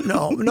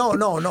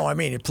 no. I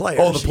mean,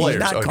 players. Oh, the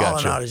players. He's not Oh, calling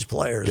gotcha. out his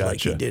players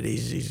like he Gotcha. did.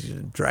 He's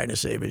trying to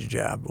save his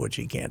job, which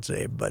he can't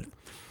save.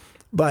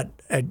 But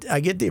I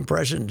get the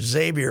impression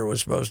Xavier was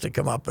supposed to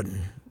come up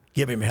and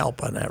give him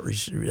help on that.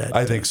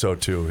 I think so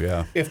too,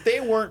 yeah. If they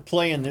weren't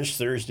playing this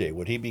Thursday,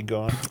 would he be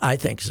gone? I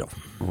think so.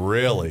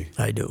 Really?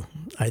 I do.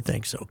 I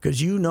think so.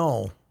 Because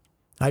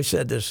I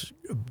said this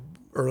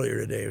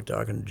earlier today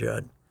talking to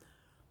Judd.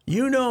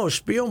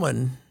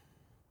 Spielman,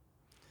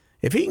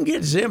 if he can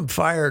get Zim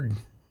fired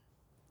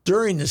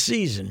during the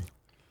season,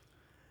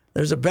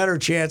 there's a better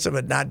chance of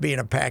it not being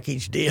a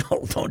package deal,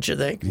 don't you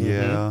think?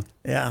 Yeah.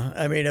 Yeah.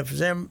 I mean,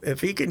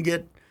 if he can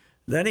get,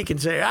 then he can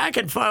say, I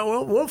can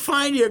find. We'll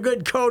find you a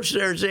good coach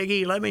there,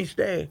 Ziggy. Let me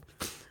stay.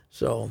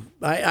 So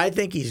I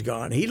think he's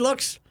gone. He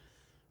looks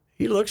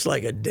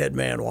like a dead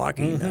man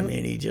walking. I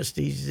mean,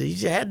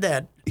 he's had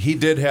that. He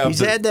did have He's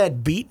had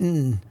that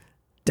beaten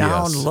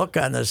down Yes. look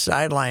on the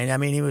sideline. I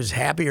mean, he was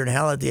happier than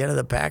hell at the end of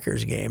the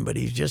Packers game, but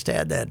he's just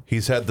had that.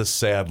 he's had the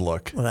sad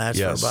look. Well, that's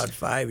Yes. for about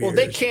 5 years.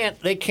 Well,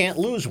 they can't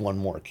lose one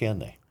more, can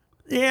they?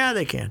 Yeah,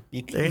 they can.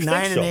 You They're think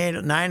 9 so? and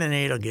 8. 9 and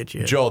 8 will get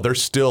you. Joe, they're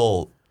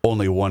still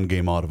only one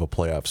game out of a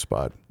playoff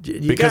spot. You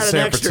because got an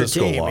San extra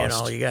Francisco team,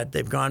 lost.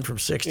 They've gone from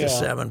 6 Yeah. to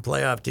 7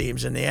 playoff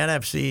teams in the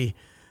NFC.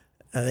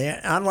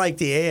 Unlike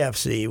the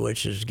AFC,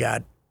 which has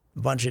got a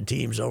bunch of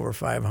teams over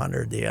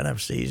 500, the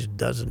NFC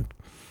doesn't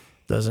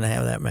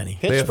have that many.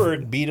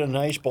 Pittsburgh beat a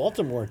nice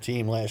Baltimore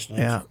team last night.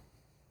 Yeah,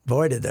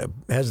 boy, did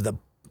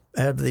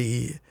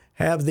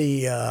have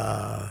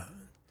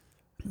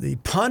the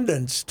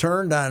pundits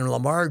turned on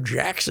Lamar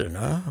Jackson,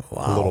 huh?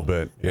 Wow, A little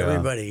bit, yeah.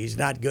 Everybody, he's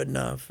not good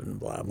enough, and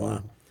blah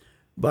blah.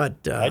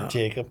 But I'd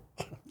take him.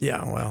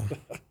 yeah, well,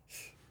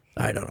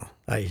 I don't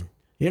know.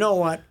 You know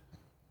what?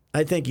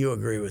 I think you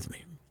agree with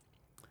me.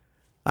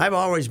 I've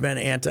always been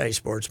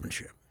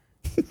anti-sportsmanship.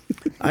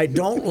 I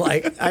don't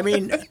like. I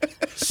mean,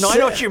 No, I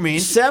know what you mean.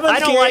 Seventh I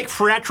don't game- like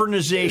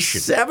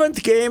fraternization.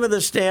 7th game of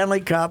the Stanley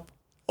Cup.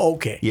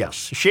 Okay. Yes,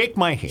 shake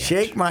my hand.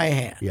 Shake my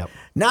hand. Yep.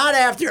 Not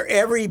after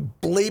every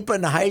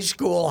bleeping high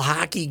school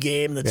hockey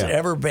game that's Yeah.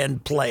 ever been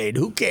played.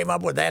 Who came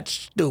up with that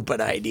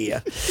stupid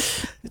idea?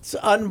 It's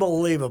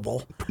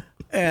unbelievable.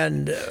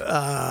 And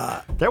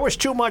There was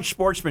too much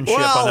sportsmanship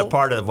Well, on the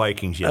part of the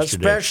Vikings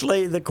yesterday.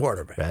 especially the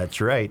quarterback. That's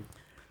right.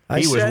 I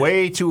He was said-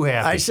 way too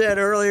happy. I said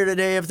earlier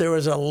today if there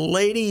was a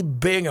Lady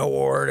Bing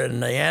Award in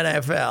the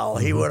NFL,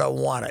 he would have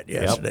won it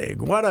yesterday.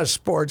 What a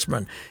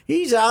sportsman.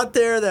 He's out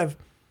there.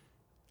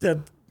 The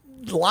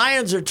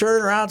Lions are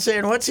turning around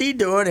saying, what's he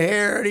doing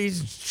here? And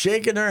he's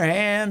shaking their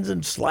hands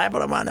and slapping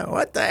them on the,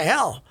 what the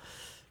hell?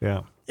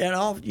 yeah.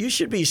 you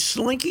should be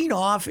slinking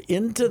off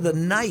into the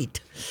night,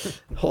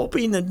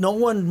 hoping that no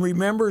one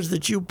remembers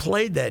that you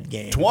played that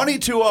game.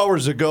 22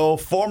 hours ago,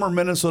 former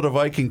Minnesota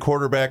Viking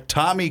quarterback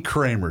Tommy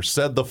Kramer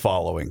said the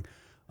following: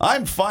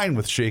 "I'm fine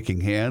with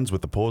shaking hands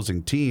with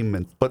opposing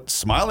team, but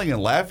smiling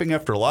and laughing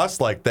after a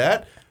loss like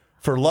that,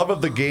 for love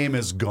of the game,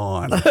 is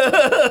gone."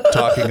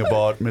 Talking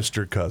about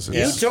Mr. Cousins.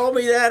 You told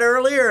me that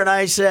earlier, and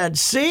I said,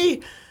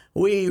 see,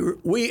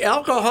 we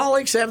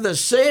alcoholics have the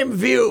same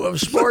view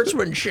of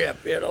sportsmanship.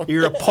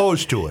 You're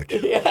opposed to it.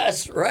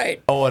 Yes,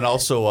 right. Oh, and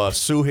also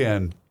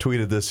Suhan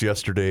tweeted this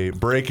yesterday,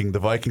 breaking: "The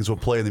Vikings will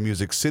play in the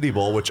Music City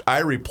Bowl," which I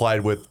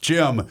replied with,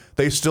 "Jim,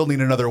 they still need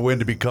another win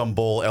to become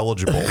bowl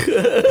eligible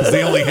because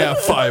they only have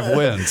 5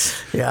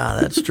 wins." Yeah,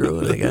 that's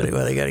true. They got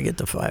to get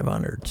to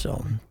 500.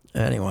 So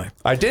anyway,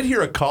 I did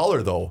hear a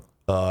caller though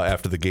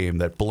after the game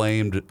that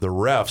blamed the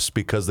refs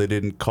because they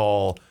didn't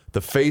call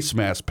the face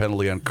mask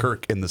penalty on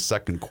Kirk in the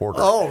second quarter.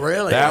 Oh,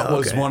 really? That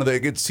was Okay. one of the.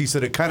 He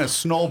said it kind of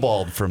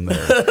snowballed from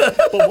there.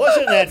 But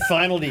wasn't that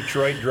final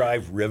Detroit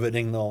drive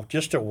riveting, though?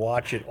 Just to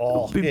watch it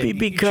all.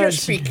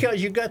 Because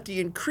you got the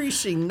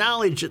increasing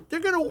knowledge that they're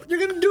gonna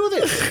do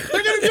this.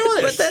 They're gonna do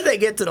this. But then they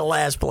get to the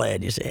last play,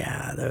 and you say,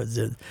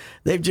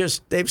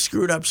 they've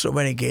screwed up so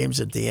many games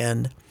at the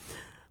end.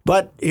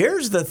 But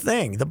here's the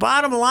thing: the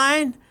bottom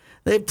line.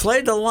 They've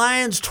played the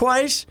Lions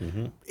twice,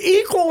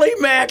 equally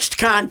matched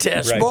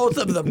contests. Right. Both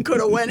of them could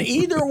have went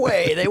either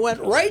way. They went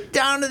right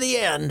down to the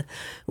end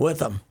with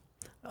them.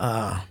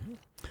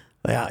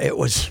 Yeah, it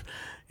was.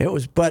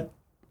 But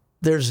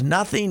there's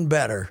nothing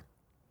better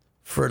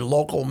for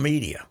local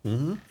media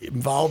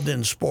involved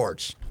in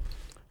sports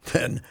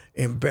than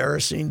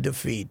embarrassing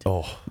defeat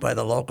by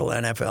the local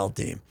NFL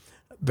team.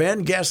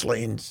 Ben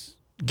Gessling's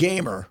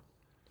Gamer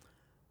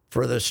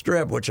for the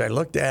Strip, which I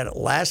looked at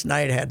last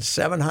night, had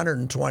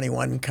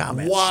 721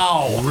 comments.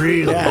 Wow,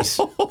 really? Yes,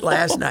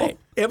 last night.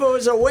 If it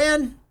was a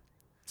win,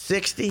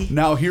 60,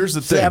 Now here's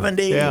the thing.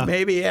 70, Yeah.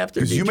 maybe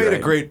after Because you Detroit. made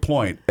a great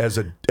point. As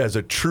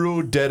a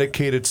true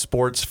dedicated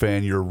sports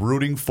fan, you're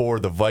rooting for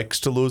the Vikes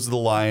to lose to the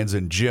Lions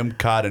and Jim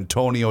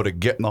Antonio to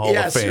get in the Hall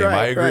Yes, of Fame. right,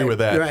 I agree right, with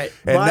that. Right.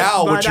 And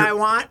now, what but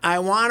you're, I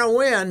want to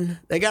win.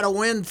 They got to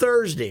win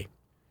Thursday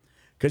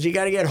because you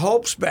got to get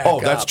hopes back.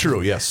 that's up.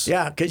 true. Yes.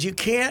 Yeah, because you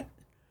can't.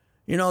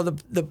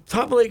 The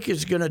public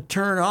is going to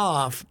turn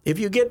off if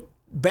you get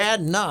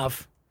bad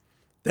enough.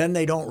 Then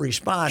they don't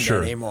respond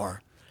Sure.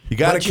 anymore. You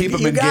got to But keep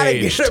them You got to get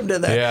engaged. them to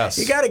the. Yes.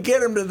 You got to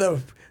get them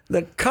to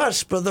the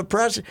cusp of the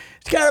press.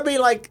 It's got to be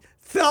like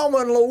Thelma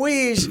and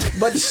Louise,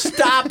 but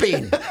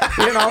stopping.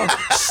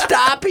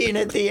 Stopping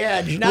at the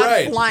edge, not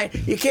Right. flying.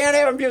 You can't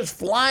have them just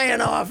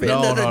flying off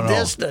into the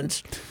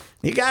distance.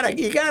 You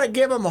gotta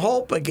give them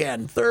hope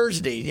again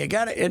Thursday. You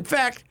gotta. In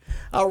fact,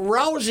 a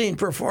rousing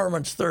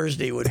performance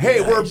Thursday would be Hey,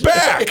 nice. we're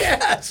back. Yeah,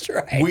 that's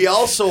right. We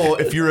also,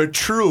 if you're a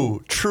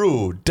true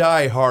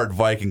die-hard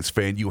Vikings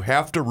fan, you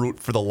have to root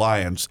for the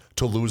Lions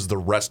to lose the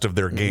rest of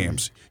their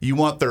games. You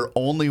want their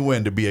only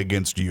win to be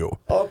against you.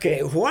 Okay,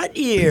 what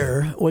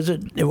year was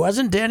it? It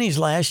wasn't Denny's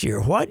last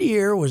year. What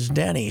year was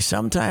Denny?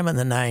 Sometime in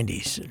the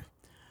 90s.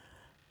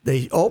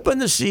 They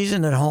opened the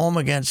season at home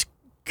against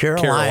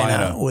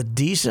Carolina. With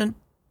decent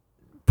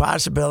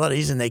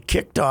possibilities, and they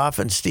kicked off,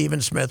 and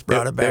Stephen Smith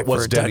brought it back It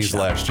was for a Denny's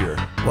touchdown. last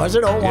year. Was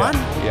it 01?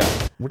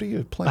 Yeah. What are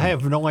you playing? I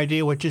have no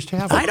idea what just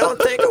happened. I don't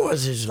think it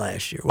was his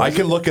last year. I Was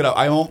can it? look it up.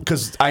 I won't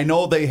because I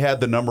know they had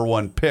the number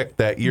 1 pick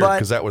that year But-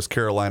 because that was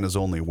Carolina's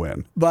only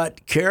win.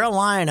 But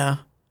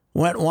Carolina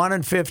went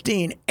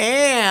 1-15,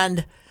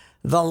 and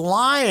the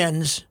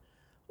Lions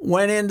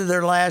went into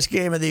their last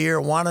game of the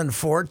year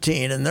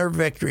 1-14, and their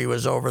victory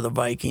was over the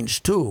Vikings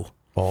too.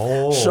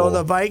 Oh, So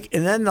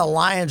and then the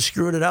Lions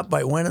screwed it up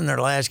by winning their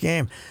last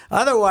game.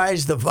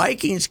 Otherwise, the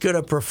Vikings could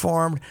have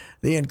performed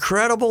the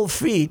incredible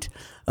feat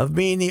of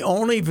being the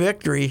only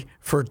victory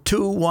for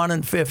 2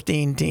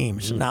 1-15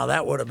 teams. Now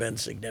that would have been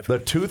significant.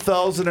 the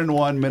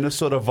 2001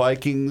 Minnesota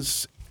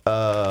Vikings.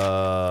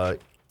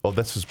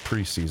 This is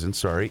preseason.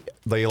 Sorry,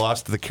 they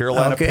lost to the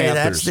Carolina Okay,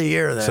 Panthers. that's the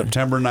year then.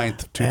 September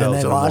 9th, 2001.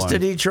 And they lost to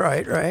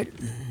Detroit, right?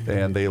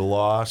 And they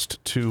lost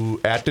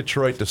at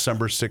Detroit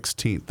December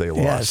 16th. They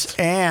lost. Yes,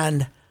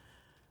 and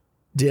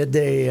did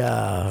they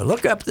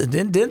look up?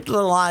 Didn't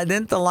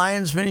the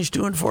Lions finish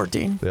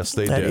 2-14? Yes,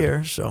 they that did.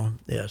 year. So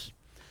yes,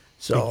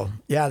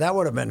 yeah, that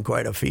would have been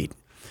quite a feat.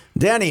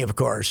 Denny, of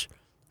course,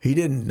 he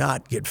did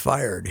not get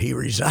fired. He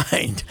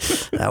resigned.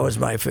 That was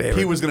my favorite.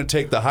 He was going to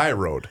take the high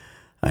road.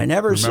 I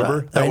never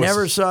Remember? saw. That I was-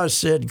 never saw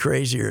Sid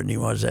crazier than he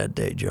was that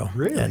day, Joe.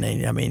 Really?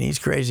 And he's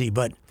crazy.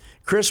 But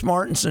Chris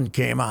Mortensen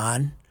came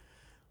on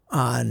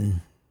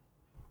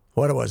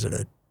what was it?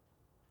 A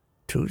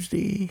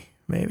Tuesday,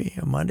 maybe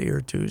a Monday or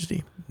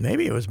Tuesday.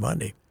 Maybe it was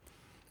Monday.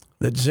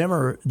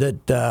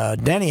 That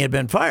Denny had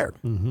been fired,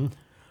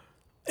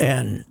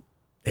 and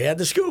they had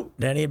the scoop.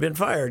 Denny had been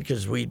fired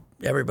because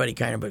everybody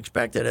kind of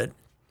expected it,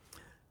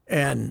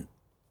 and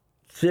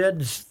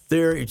Sid's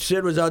theory.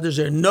 Sid was out there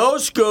saying, no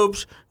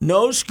scoops,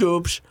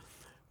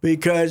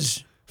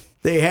 because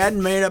they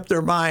hadn't made up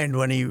their mind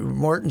when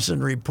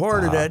Mortensen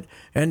reported it,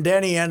 and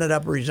Denny ended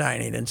up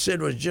resigning. And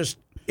Sid was just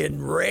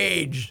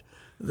enraged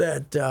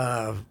that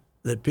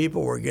that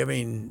people were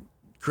giving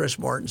Chris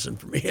Mortensen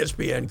from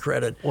ESPN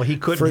credit. Well, he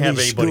for couldn't have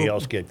the anybody scoop.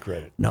 else get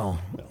credit. No,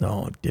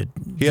 it did.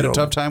 He had a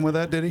tough time with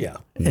that, did he? Yeah.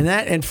 And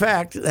that, in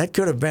fact, that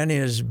could have been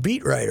his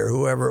beat writer,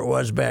 whoever it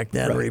was back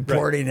then,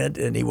 reporting it,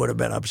 and he would have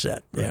been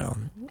upset. You know,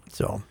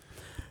 so.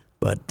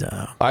 But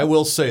I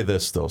will say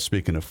this though.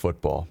 Speaking of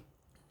football,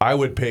 I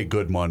would pay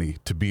good money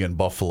to be in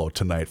Buffalo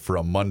tonight for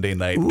a Monday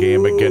night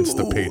game against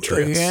the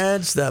Patriots.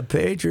 Against the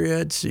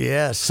Patriots,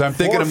 yes. So I'm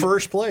thinking For of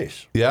first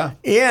place. yeah.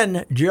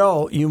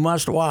 Joe, you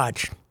must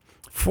watch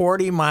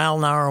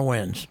 40-mile-an-hour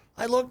winds.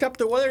 I looked up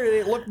the weather and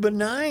it looked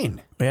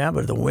benign. Yeah,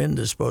 but the wind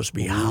is supposed to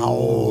be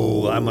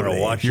howling. Oh, I'm going to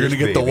watch You're this,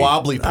 going to get the baby.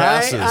 wobbly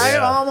passes. I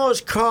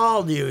almost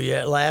called you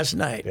last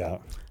night. Yeah.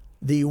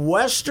 The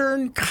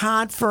Western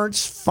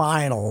Conference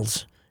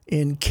Finals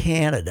in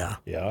Canada,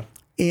 Yeah.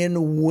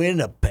 in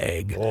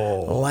Winnipeg,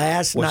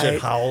 last Was night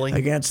it howling?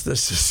 against the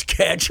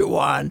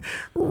Saskatchewan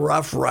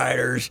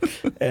Roughriders,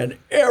 and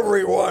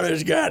everyone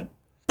has got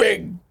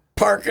big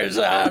parkas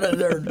on, and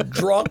they're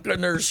drunk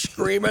and they're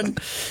screaming,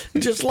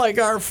 just like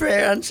our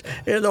fans.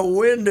 And the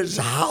wind is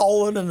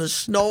howling and the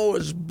snow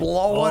is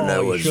blowing. Oh,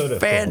 It you was should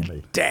have told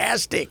me.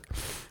 fantastic.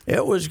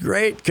 It was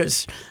great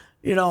because,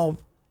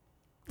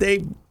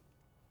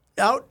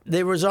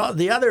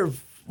 the other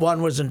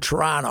one was in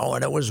Toronto,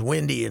 and it was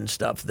windy and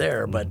stuff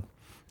there, but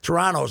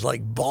Toronto's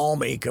like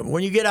balmy.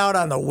 When you get out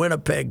on the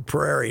Winnipeg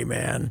Prairie,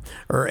 man,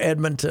 or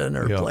Edmonton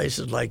or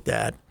places like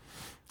that,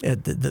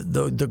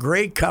 the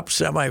Grey Cup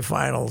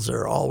semifinals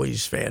are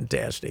always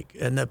fantastic.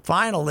 And the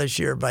final this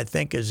year, I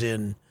think, is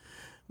in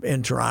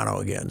Toronto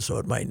again, so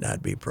it might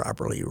not be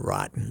properly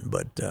rotten.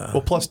 But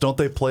Well, plus, don't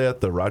they play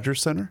at the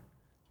Rogers Center?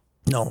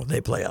 no, they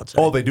play outside.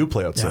 Oh, they do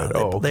play outside.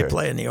 Yeah, okay. They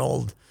play in the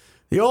old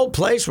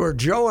place where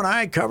Joe and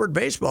I covered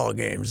baseball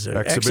games,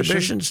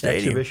 Exhibition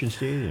Stadium. Exhibition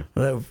Stadium.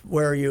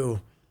 Where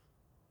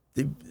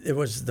it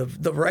was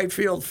the right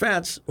field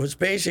fence was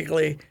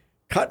basically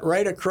cut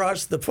right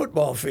across the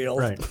football field.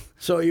 Right.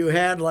 So you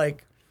had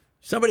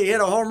somebody hit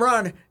a home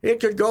run,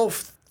 it could go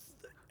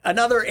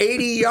another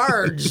 80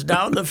 yards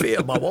down the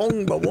field.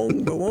 Ba-boom,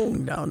 ba-boom,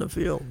 ba-boom, down the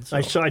field. So,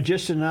 I saw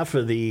just enough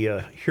of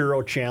the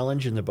Hero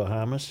Challenge in the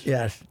Bahamas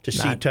yes, to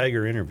see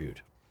Tiger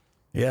interviewed.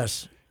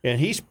 yes. And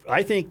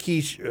I think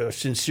he's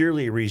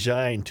sincerely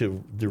resigned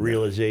to the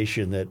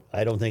realization that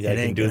I don't think I It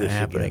can ain't do gonna this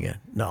happen again. again.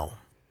 No.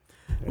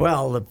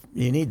 Well,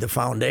 you need the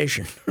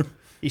foundation. He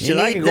You said,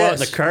 I need can go out in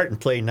the this. cart and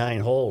play 9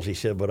 holes. He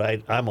said, but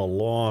I'm a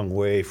long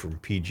way from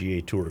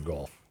PGA Tour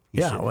golf.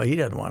 Well, he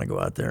doesn't want to go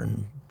out there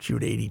and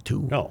shoot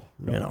 82. No.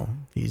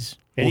 He's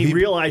And he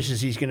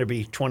realizes he's going to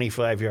be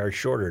 25 yards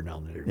shorter now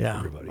than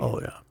everybody. Oh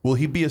yeah. Will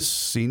he be a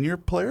senior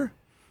player?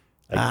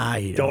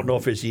 You Don't know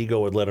if his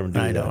ego would let him do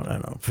I that. don't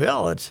know.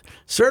 Phil, it's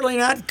certainly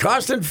not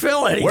costing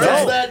Phil anything.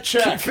 Where's that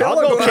check? Phil I'll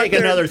will go out take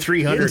there, another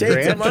 300 he'll take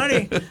grand. the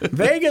money.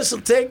 Vegas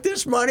will take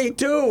this money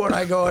too when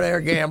I go there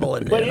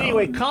gambling. But you know.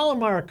 anyway, Colin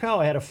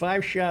Morikawa had a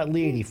 5-shot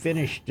lead. He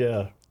finished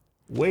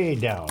way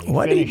down.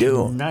 What did he finished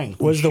do?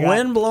 Ninth. Was He the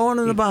wind blowing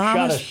in the Shot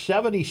Bahamas? a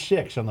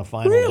 76 on the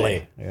final Really?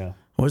 day. Yeah.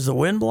 Was the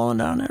wind blowing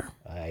down there?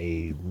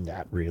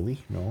 Not really,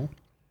 no.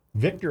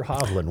 Victor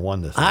Hovland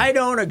won this thing. I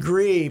don't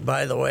agree,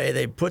 by the way.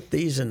 They put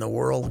these in the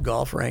world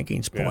golf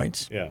rankings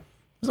points. Yeah.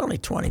 There's only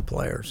 20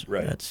 players.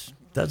 Right.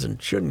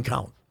 Shouldn't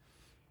count.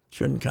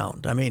 Shouldn't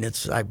count. I mean,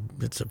 it's a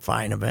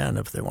fine event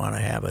if they want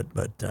to have it,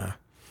 but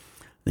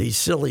these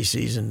silly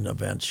season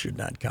events should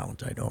not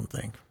count, I don't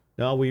think.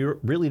 No, we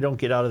really don't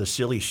get out of the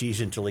silly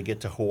season until they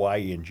get to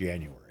Hawaii in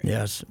January.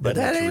 Yes, but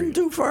Then that it's ain't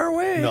real. too far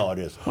away. No, it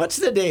isn't. What's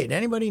the date?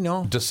 Anybody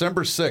know?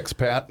 December 6th,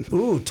 Pat.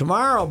 Ooh,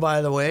 tomorrow,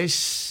 by the way,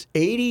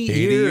 80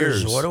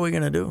 years. What are we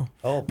going to do?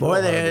 Oh,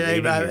 boy, Pearl Harbor,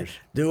 80 years.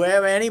 do we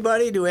have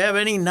anybody? Do we have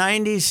any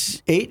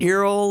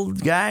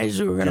 98-year-old guys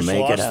who are going to Just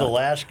make lost it the out?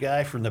 last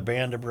guy from the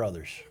Band of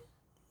Brothers.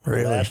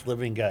 Really? The last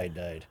living guy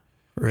died.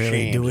 Really?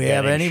 Shames, Do we a guy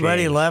have named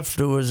anybody Shames. left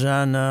who was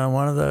on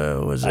one of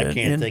the I can't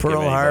in think Pearl of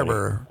anybody.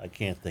 Harbor? I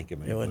can't think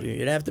of anybody.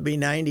 You'd have to be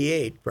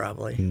 98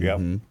 probably. Yep.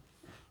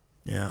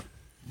 Yeah.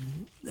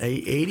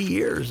 80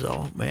 years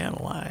though, man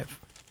alive.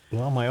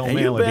 Well, my old Have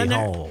you man would be been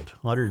how there? old?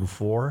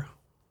 104?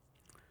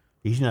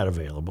 He's not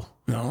available.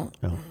 No,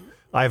 No.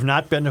 I have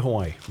not been to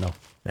Hawaii. No.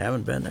 I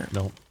haven't been there.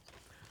 No.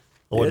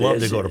 I would It love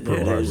is- to go to Pearl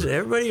it Harbor. is.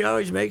 Everybody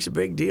always makes a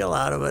big deal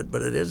out of it,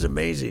 but it is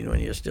amazing when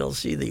you still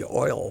see the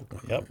oil.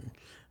 Yep.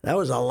 That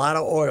was a lot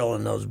of oil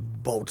in those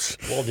boats.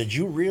 Well, did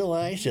you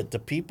realize that the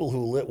people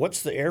who live?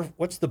 What's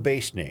the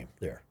base name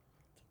there?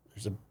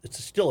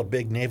 It's still a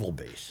big naval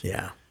base.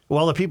 Yeah.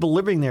 Well, the people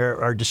living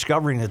there are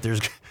discovering that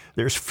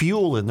there's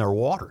fuel in their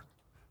water.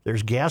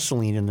 There's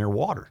gasoline in their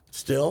water.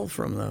 Still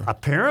from the.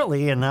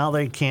 Apparently, and now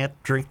they can't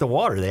drink the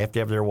water. They have to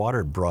have their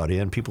water brought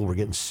in. People were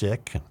getting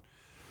sick.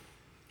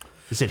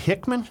 Is it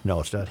Hickman? No,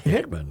 it's not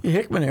Hickman.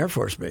 Hickman Air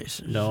Force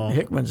Base. No.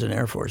 Hickman's an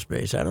Air Force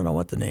base. I don't know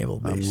what the naval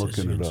base is.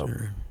 looking it up.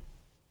 considered.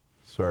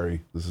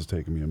 Sorry, this is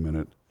taking me a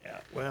minute. Yeah,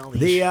 well,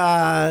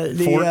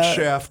 The Fort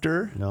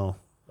Shafter. no,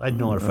 I'd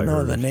know it if I no,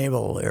 heard the it.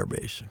 Naval Air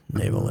Base.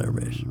 Naval Air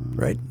Base.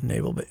 Right?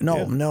 Naval Base.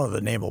 No,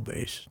 the Naval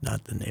Base,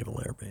 not the Naval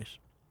Air Base.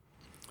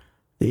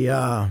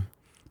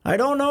 I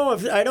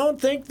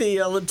don't think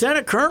the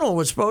lieutenant colonel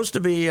was supposed to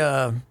be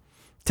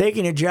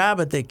taking a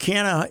job at the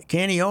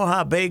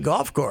Kaneoha Bay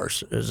Golf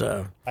Course.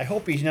 I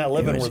hope he's not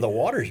living where the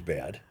water's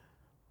bad.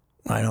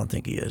 I don't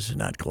think he is.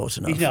 Not close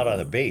enough. He's not on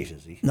the base,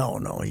 is he? No,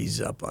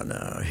 he's up on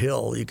a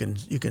hill. You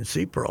can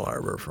see Pearl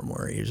Harbor from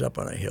where he's up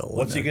on a hill.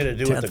 What's he going to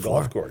do at the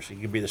golf course? He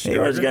could be the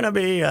starter. He was going to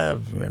be,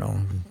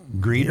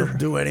 greeter. He'll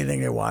do anything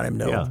they want him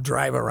to.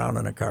 Drive around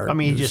in a car. I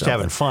mean, he's just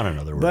having fun, in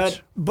other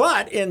words.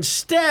 But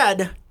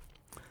instead,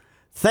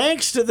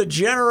 thanks to the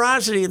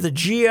generosity of the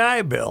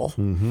GI Bill,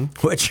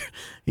 which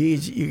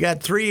you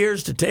got 3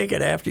 years to take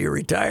it after you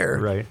retire.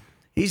 Right.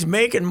 He's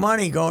making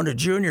money going to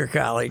junior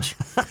college,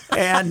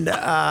 and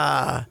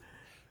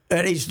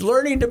he's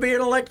learning to be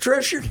an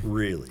electrician.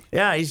 Really?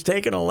 Yeah, he's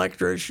taking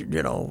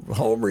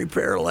home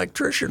repair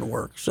electrician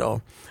work.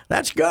 So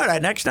that's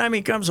good. Next time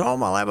he comes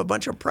home, I'll have a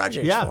bunch of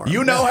projects for him.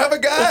 You now have a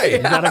guy. You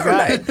got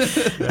a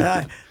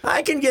guy.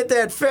 I can get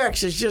that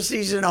fixed. It's just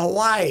he's in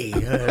Hawaii,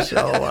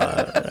 so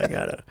I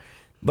gotta.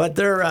 But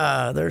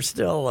they're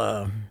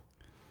still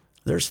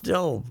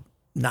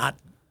not.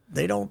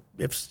 They don't.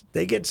 If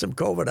they get some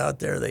COVID out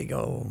there, they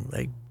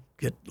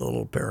get a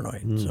little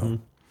paranoid. So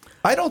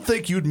I don't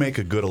think you'd make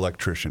a good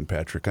electrician,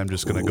 Patrick. I'm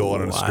just going to go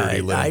on a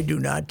sturdy limb. I do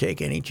not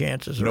take any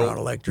chances around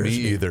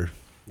electricity. Me either.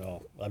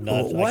 No, I'm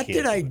not. What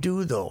did I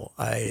do though?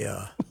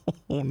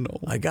 Oh no!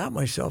 I got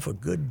myself a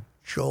good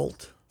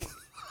jolt.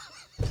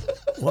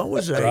 What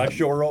was that? Garage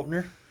door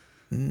opener?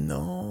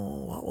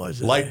 No, what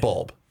was it? Light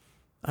bulb.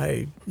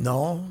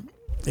 No,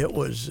 it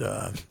was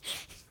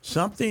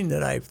something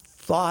that I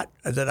thought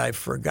that I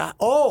forgot.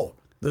 Oh,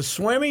 the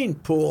swimming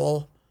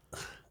pool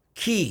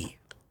key.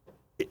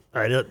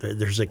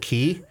 There's a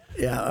key?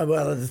 Yeah,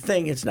 well, the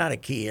thing, it's not a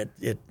key.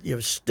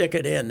 You stick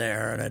it in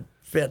there, and it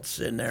fits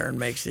in there and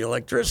makes the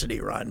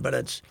electricity run.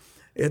 But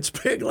it's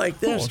big like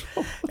this.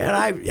 Oh, no.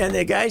 And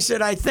the guy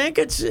said,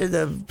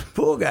 the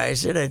pool guy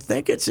said, I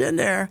think it's in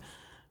there.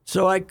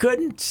 So I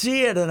couldn't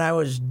see it, and I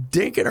was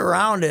dinking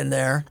around in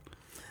there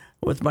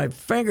with my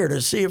finger to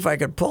see if I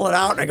could pull it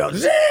out, and I go,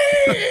 zing!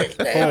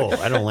 Oh,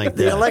 I don't like that.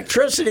 The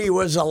electricity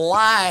was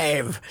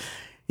alive.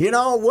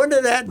 Wouldn't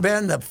have that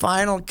been the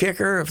final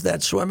kicker if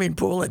that swimming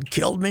pool had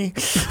killed me?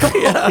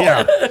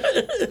 Yeah.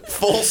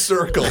 Full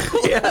circle.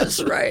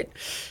 Yes, right.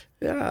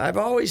 Yeah, I've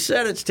always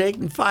said it's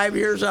taken 5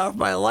 years off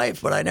my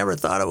life, but I never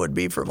thought it would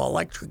be from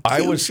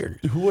electrocution.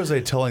 Who was I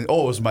telling?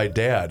 Oh, it was my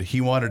dad.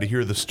 He wanted to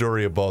hear the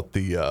story about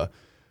the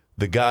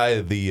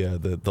guy,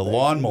 the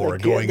lawnmower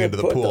going into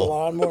the pool. The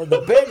lawnmower,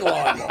 the big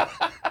lawnmower,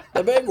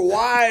 the big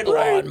wide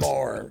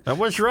lawnmower. That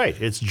was right.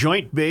 It's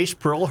Joint Base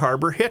Pearl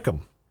Harbor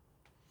Hickam.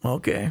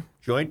 Okay.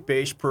 Joint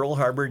Base Pearl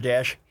Harbor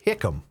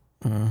Hickam.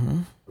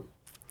 Mm-hmm.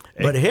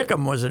 But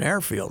Hickam was an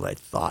airfield, I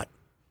thought,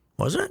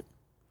 wasn't it?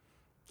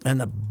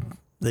 And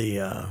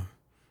the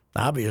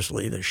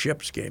obviously the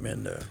ships came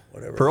into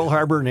whatever. Pearl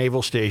Harbor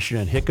Naval Station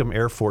and Hickam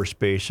Air Force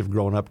Base have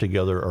grown up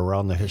together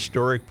around the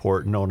historic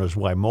port known as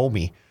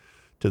Waimomi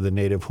to the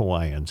native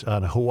Hawaiians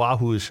on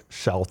Oahu's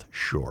south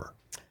shore.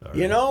 Right.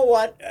 You know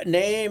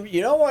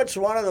what's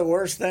one of the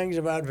worst things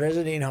about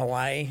visiting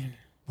Hawaii?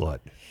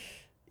 What?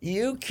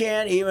 You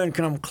can't even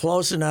come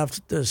close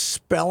enough to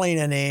spelling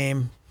a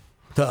name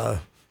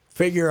to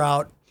figure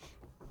out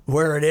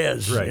where it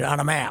is on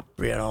a map.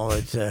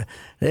 It's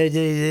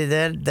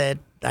that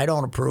I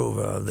don't approve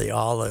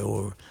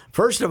of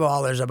First of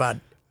all, there's about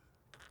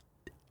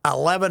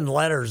 11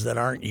 letters that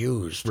aren't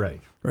used. Right.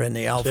 In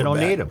the alphabet. They don't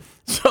need them.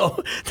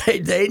 So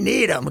they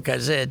need them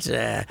because it's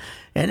and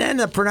then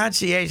the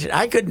pronunciation.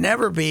 I could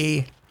never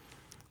be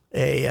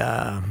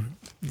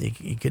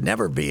you could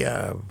never be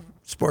a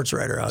sports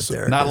writer out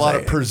there. Not a lot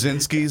of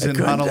Przynskis in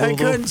Honolulu. I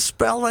couldn't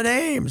spell the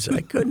names.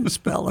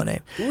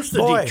 Who's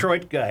the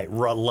Detroit guy?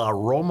 La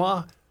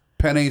Roma?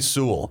 Penny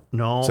Sewell.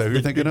 No. Is that who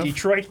you're thinking of? The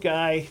Detroit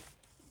guy,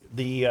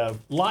 the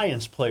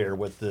Lions player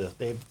with the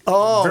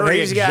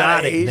he's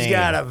got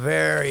a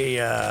very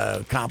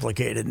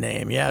complicated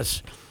name.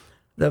 Yes,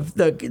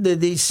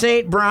 the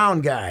St.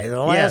 Brown guy.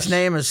 The last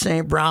name is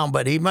St. Brown,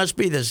 but he must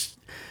be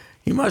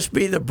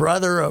the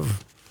brother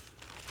of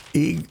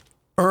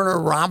Erna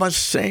Ramos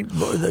St.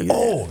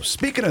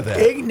 Speaking of that,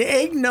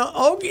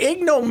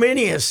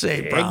 ignominious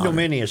St. Brown.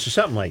 Ignominious or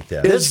something like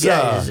that. This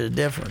guy is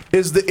different.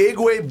 Is the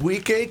Igwe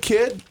Buike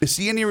kid? Is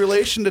he any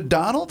relation to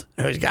Donald?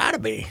 He's got to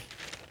be.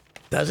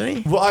 Doesn't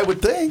he? Well, I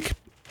would think.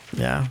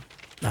 Yeah.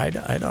 I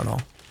don't know.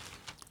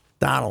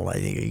 Donald, I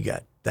think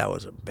that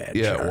was a bad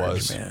charge, it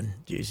was. Man.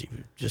 Jeez, he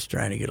was just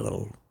trying to get a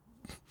little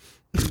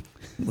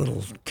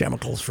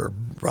chemicals for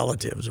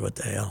relatives. What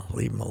the hell?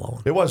 Leave him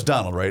alone. It was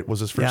Donald, right? Was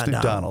his first name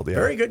Donald? Yeah.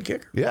 Very good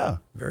kicker. Yeah.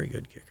 Very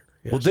good kicker.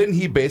 Yes. Well, didn't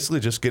he basically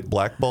just get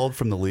blackballed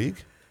from the league?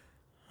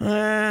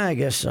 I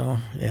guess so.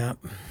 Yeah.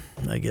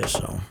 I guess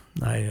so.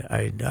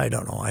 I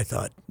don't know. I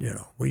thought,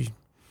 we'd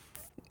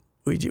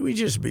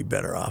just be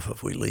better off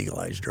if we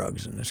legalized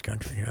drugs in this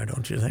country,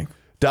 don't you think?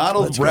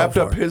 Donald wrapped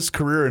up his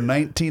career in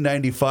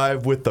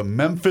 1995 with the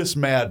Memphis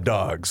Mad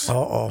Dogs.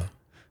 Uh-oh.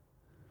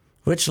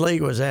 Which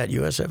league was that?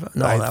 USFL?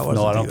 No, that wasn't.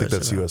 No, I don't the think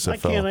that's USFL. Why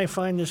can't USFL. I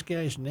find this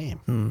guy's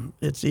name?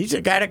 He's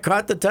the guy that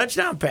caught the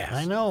touchdown pass.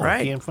 I know. I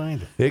right? can't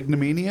find it.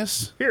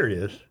 Ignominious? Here it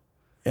is.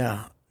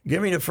 Yeah.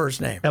 Give me the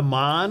first name.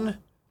 Amon-Ra.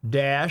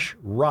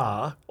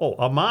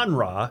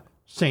 Amon-Ra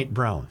St.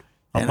 Brown.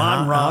 And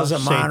Amon-Ra how's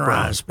St. Amon-Ra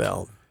Brown.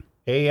 spelled?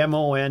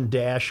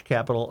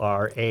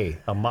 AMON-R-A.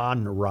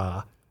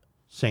 Amon-Ra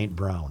St.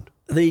 Brown.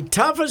 The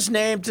toughest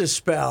name to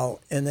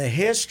spell in the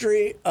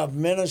history of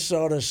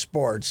Minnesota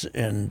sports,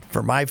 and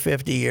for my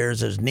 50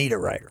 years, is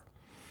Niederreiter.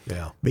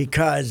 Yeah.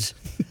 Because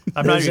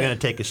I'm not there's even going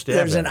to take a stab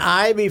There's at an it.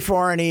 I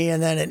before an E,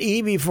 and then an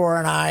E before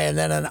an I, and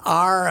then an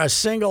R, a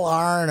single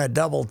R, and a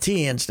double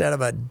T instead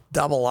of a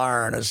double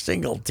R and a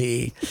single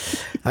T.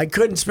 I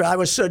couldn't spell. I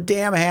was so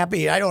damn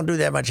happy. I don't do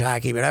that much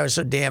hockey, but I was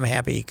so damn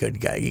happy he got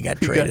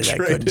traded. I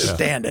couldn't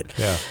stand it.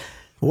 Yeah.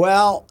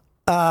 Well,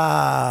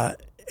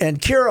 and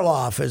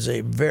Kirilov is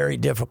a very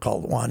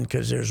difficult one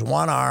because there's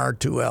one R,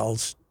 two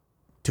L's,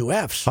 two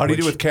F's. How do you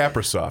do with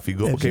Kaprasov? You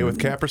go okay with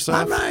Kaprasov?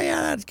 I'm not,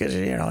 yeah, because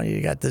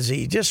you got the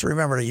Z. Just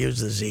remember to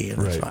use the Z,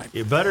 and it's fine.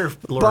 You better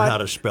learn But- how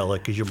to spell it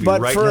because you'll be But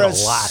writing for it a, a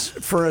lot.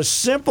 for a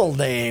simple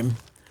name,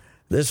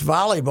 this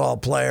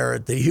volleyball player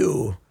at the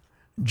U,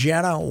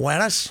 Jenna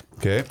Wenas,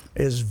 Okay.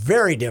 is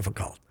very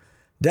difficult.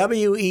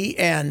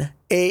 Wenaas.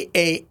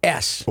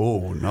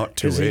 Oh, not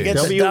two Does he A's.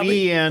 get the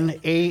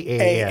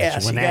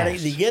W-E-N-A-A-S.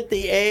 You get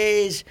the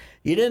A's.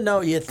 You didn't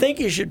know. You think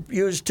you should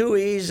use two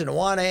E's and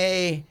one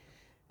A,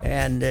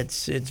 and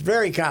it's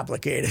very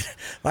complicated.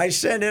 I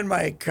sent in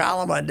my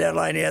column on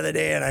Deadline the other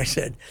day, and I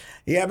said,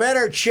 "You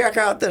better check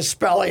out the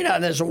spelling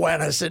on this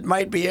Wenas. It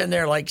might be in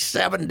there like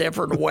 7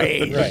 different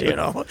ways." You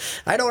know,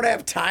 I don't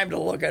have time to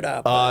look it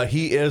up.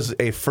 He is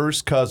a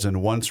first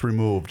cousin once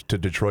removed to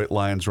Detroit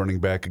Lions running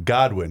back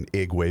Godwin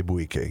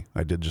Igwebuike.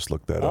 I did just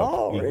look that up.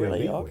 Oh,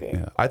 really? Okay.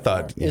 Yeah, I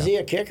thought. Is yeah. he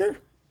a kicker?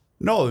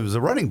 No, he was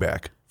a running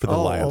back for the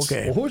Lions.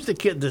 Okay. Well, who's the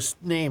kid? This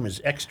name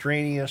is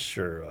extraneous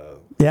or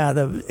Yeah,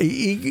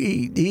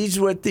 he's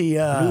with the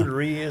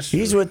Nudarius?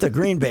 he's with the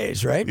Green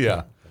Bays, right?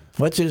 Yeah.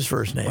 What's his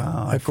first name?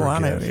 I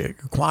forget.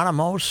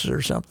 Quanamos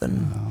or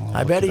something.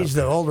 I bet he's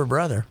the older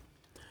brother.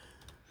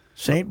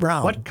 St.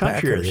 Brown. What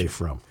country Packers. are they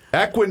from?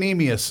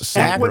 Equinemius.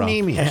 St. Brown.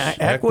 Equinemius.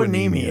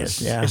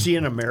 Equinemius. Yeah. Is he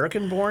an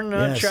American-born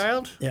Yes.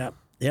 child? Yeah.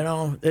 You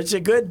know, it's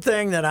a good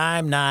thing that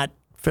I'm not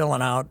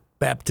filling out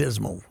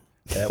baptismal.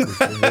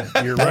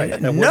 You're right.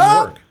 That wouldn't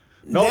No, work.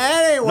 Nope.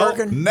 that ain't Nope.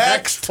 working.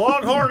 Next.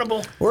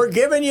 Foghornable. We're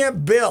giving you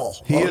Bill.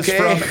 He is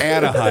from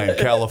Anaheim,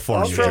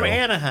 California. He's from Joe.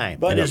 Anaheim.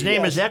 But and his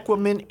name yes. is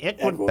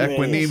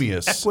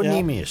Equinemius.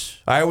 Equinemius.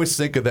 I always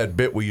think of that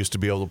bit we used to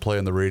be able to play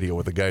on the radio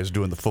with the guys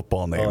doing the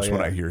football names when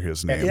I hear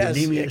his name. Yes,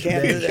 you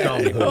can't do that.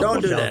 anymore.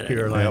 Don't do that.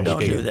 Anymore. Don't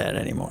do that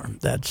anymore.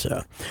 That's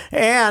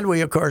and we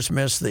of course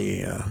miss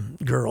the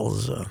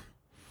girls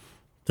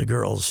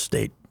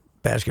state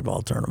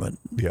basketball tournament.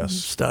 Yes.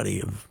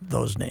 Study of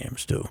those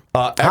names too.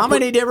 How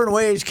many different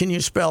ways can you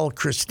spell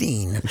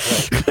Christine?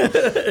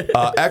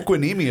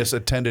 Equinemius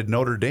attended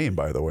Notre Dame,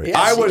 by the way. Yes,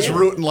 I he was did.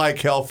 rooting like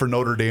hell for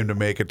Notre Dame to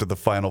make it to the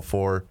Final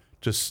Four,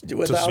 just to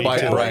Without spite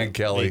Kelly. Brian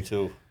Kelly. Me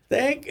too.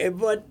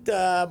 But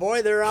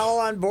boy, they're all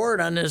on board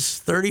on this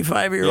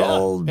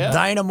 35-year-old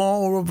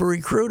dynamo of a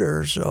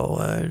recruiter. So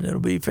it'll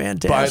be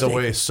fantastic. By the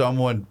way,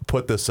 someone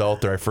put this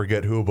out there. I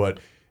forget who, but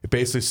it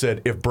basically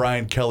said if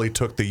Brian Kelly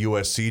took the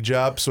USC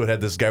job, so it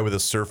had this guy with a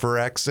surfer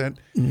accent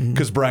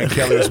because Brian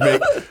Kelly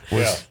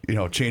was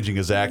changing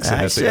his accent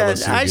at the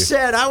LSU game. I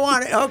said, I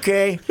want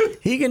okay.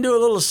 He can do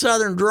a little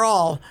Southern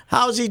drawl.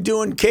 How's he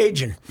doing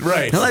Cajun?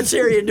 Right. Let's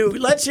hear you do.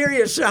 Let's hear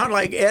you sound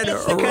like Ed.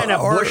 That's the kind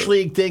of Bush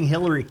League thing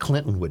Hillary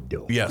Clinton would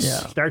do. Yes.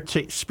 Yeah. Start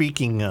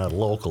speaking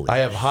locally. I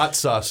have hot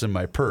sauce in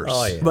my purse.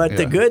 Oh, yeah. But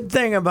the good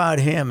thing about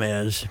him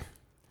is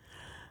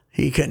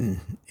he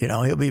can,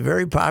 he'll be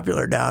very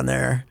popular down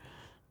there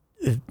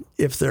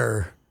if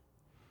they're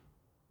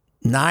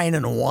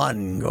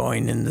 9-1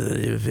 going into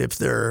if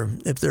they're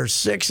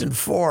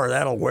 6-4,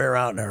 that'll wear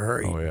out in a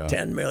hurry. Oh, yeah.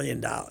 $10 million,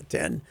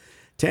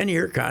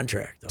 10-year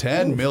contract.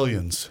 10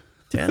 millions.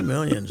 10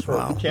 millions.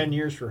 Wow. 10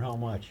 years for how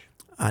much?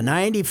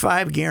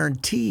 95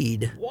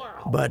 guaranteed.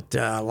 Wow. But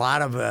a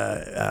lot of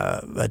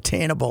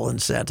attainable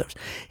incentives.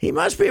 He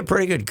must be a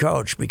pretty good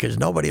coach because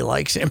nobody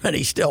likes him and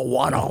he still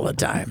won all the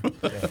time.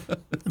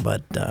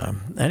 But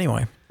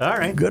anyway. All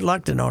right. Good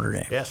luck to Notre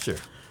Dame. Yes, sir.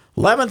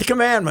 11th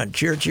commandment,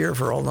 cheer, cheer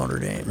for old Notre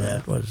Dame.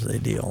 That was the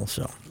deal.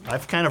 So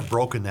I've kind of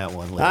broken that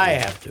one lately. I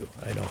have to.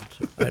 I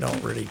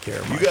don't really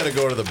care You much. got to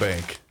go to the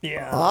bank.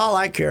 All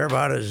I care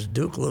about is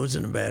Duke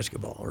losing in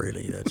basketball.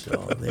 Really, that's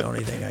the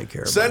only thing I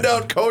care Send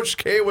about. out Coach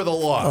K with a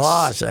loss. A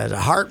loss. That's a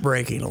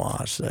heartbreaking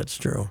loss. That's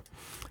true.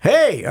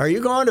 Hey, are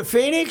you going to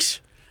Phoenix?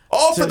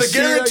 Oh, for to the see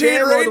a guaranteed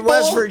game rate with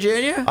West bowl?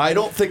 Virginia? I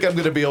don't think I'm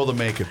going to be able to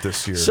make it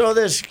this year. So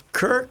this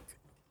Kirk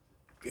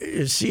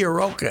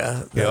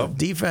Soroka, the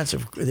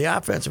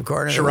offensive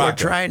coordinator, we're Soraka.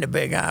 trying to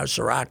big out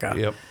Soraka.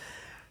 Yep.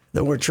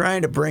 That we're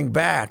trying to bring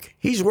back.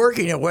 He's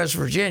working at West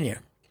Virginia.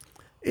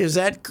 Is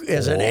that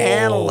as an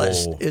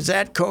analyst? Is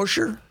that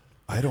kosher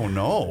I don't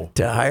know.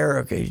 to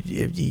hire?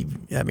 He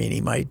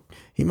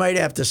might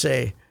have to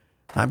say,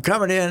 I'm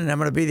coming in and I'm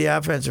going to be the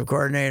offensive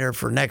coordinator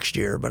for next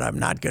year, but I'm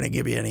not going to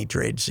give you any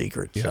trade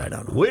secrets. I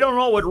don't know. We don't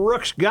know what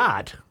Rook's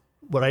got,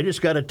 but I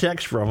just got a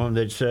text from him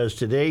that says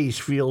today he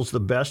feels the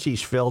best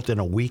he's felt in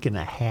a week and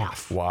a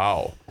half.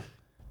 Wow.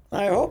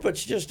 I hope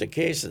it's just a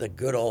case of the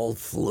good old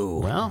flu.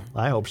 Well,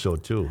 I hope so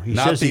too. He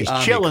Not says the he's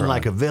Omicron. chilling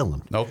like a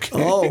villain. Okay.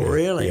 Oh,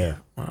 really? Yeah.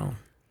 Wow.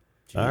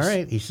 All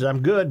right. He says,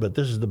 I'm good, but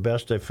this is the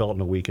best I've felt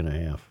in a week and a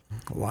half.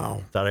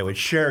 Wow. Thought I would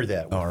share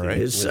that with All you.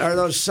 right. Are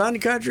those Sun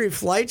Country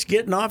flights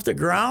getting off the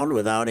ground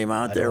without him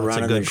out there That's a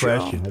running good the show?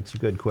 question. That's a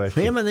good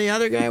question. Him and the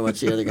other guy, what's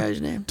the other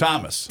guy's name?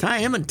 Thomas.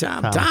 Him and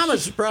Tom.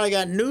 Thomas has probably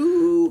got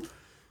new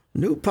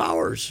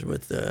powers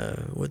with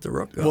the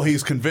Rook. Well,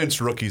 he's convinced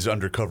Rookie's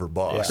undercover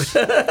boss.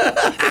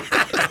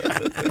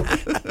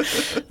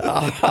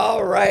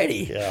 All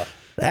righty. Yeah.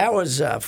 That was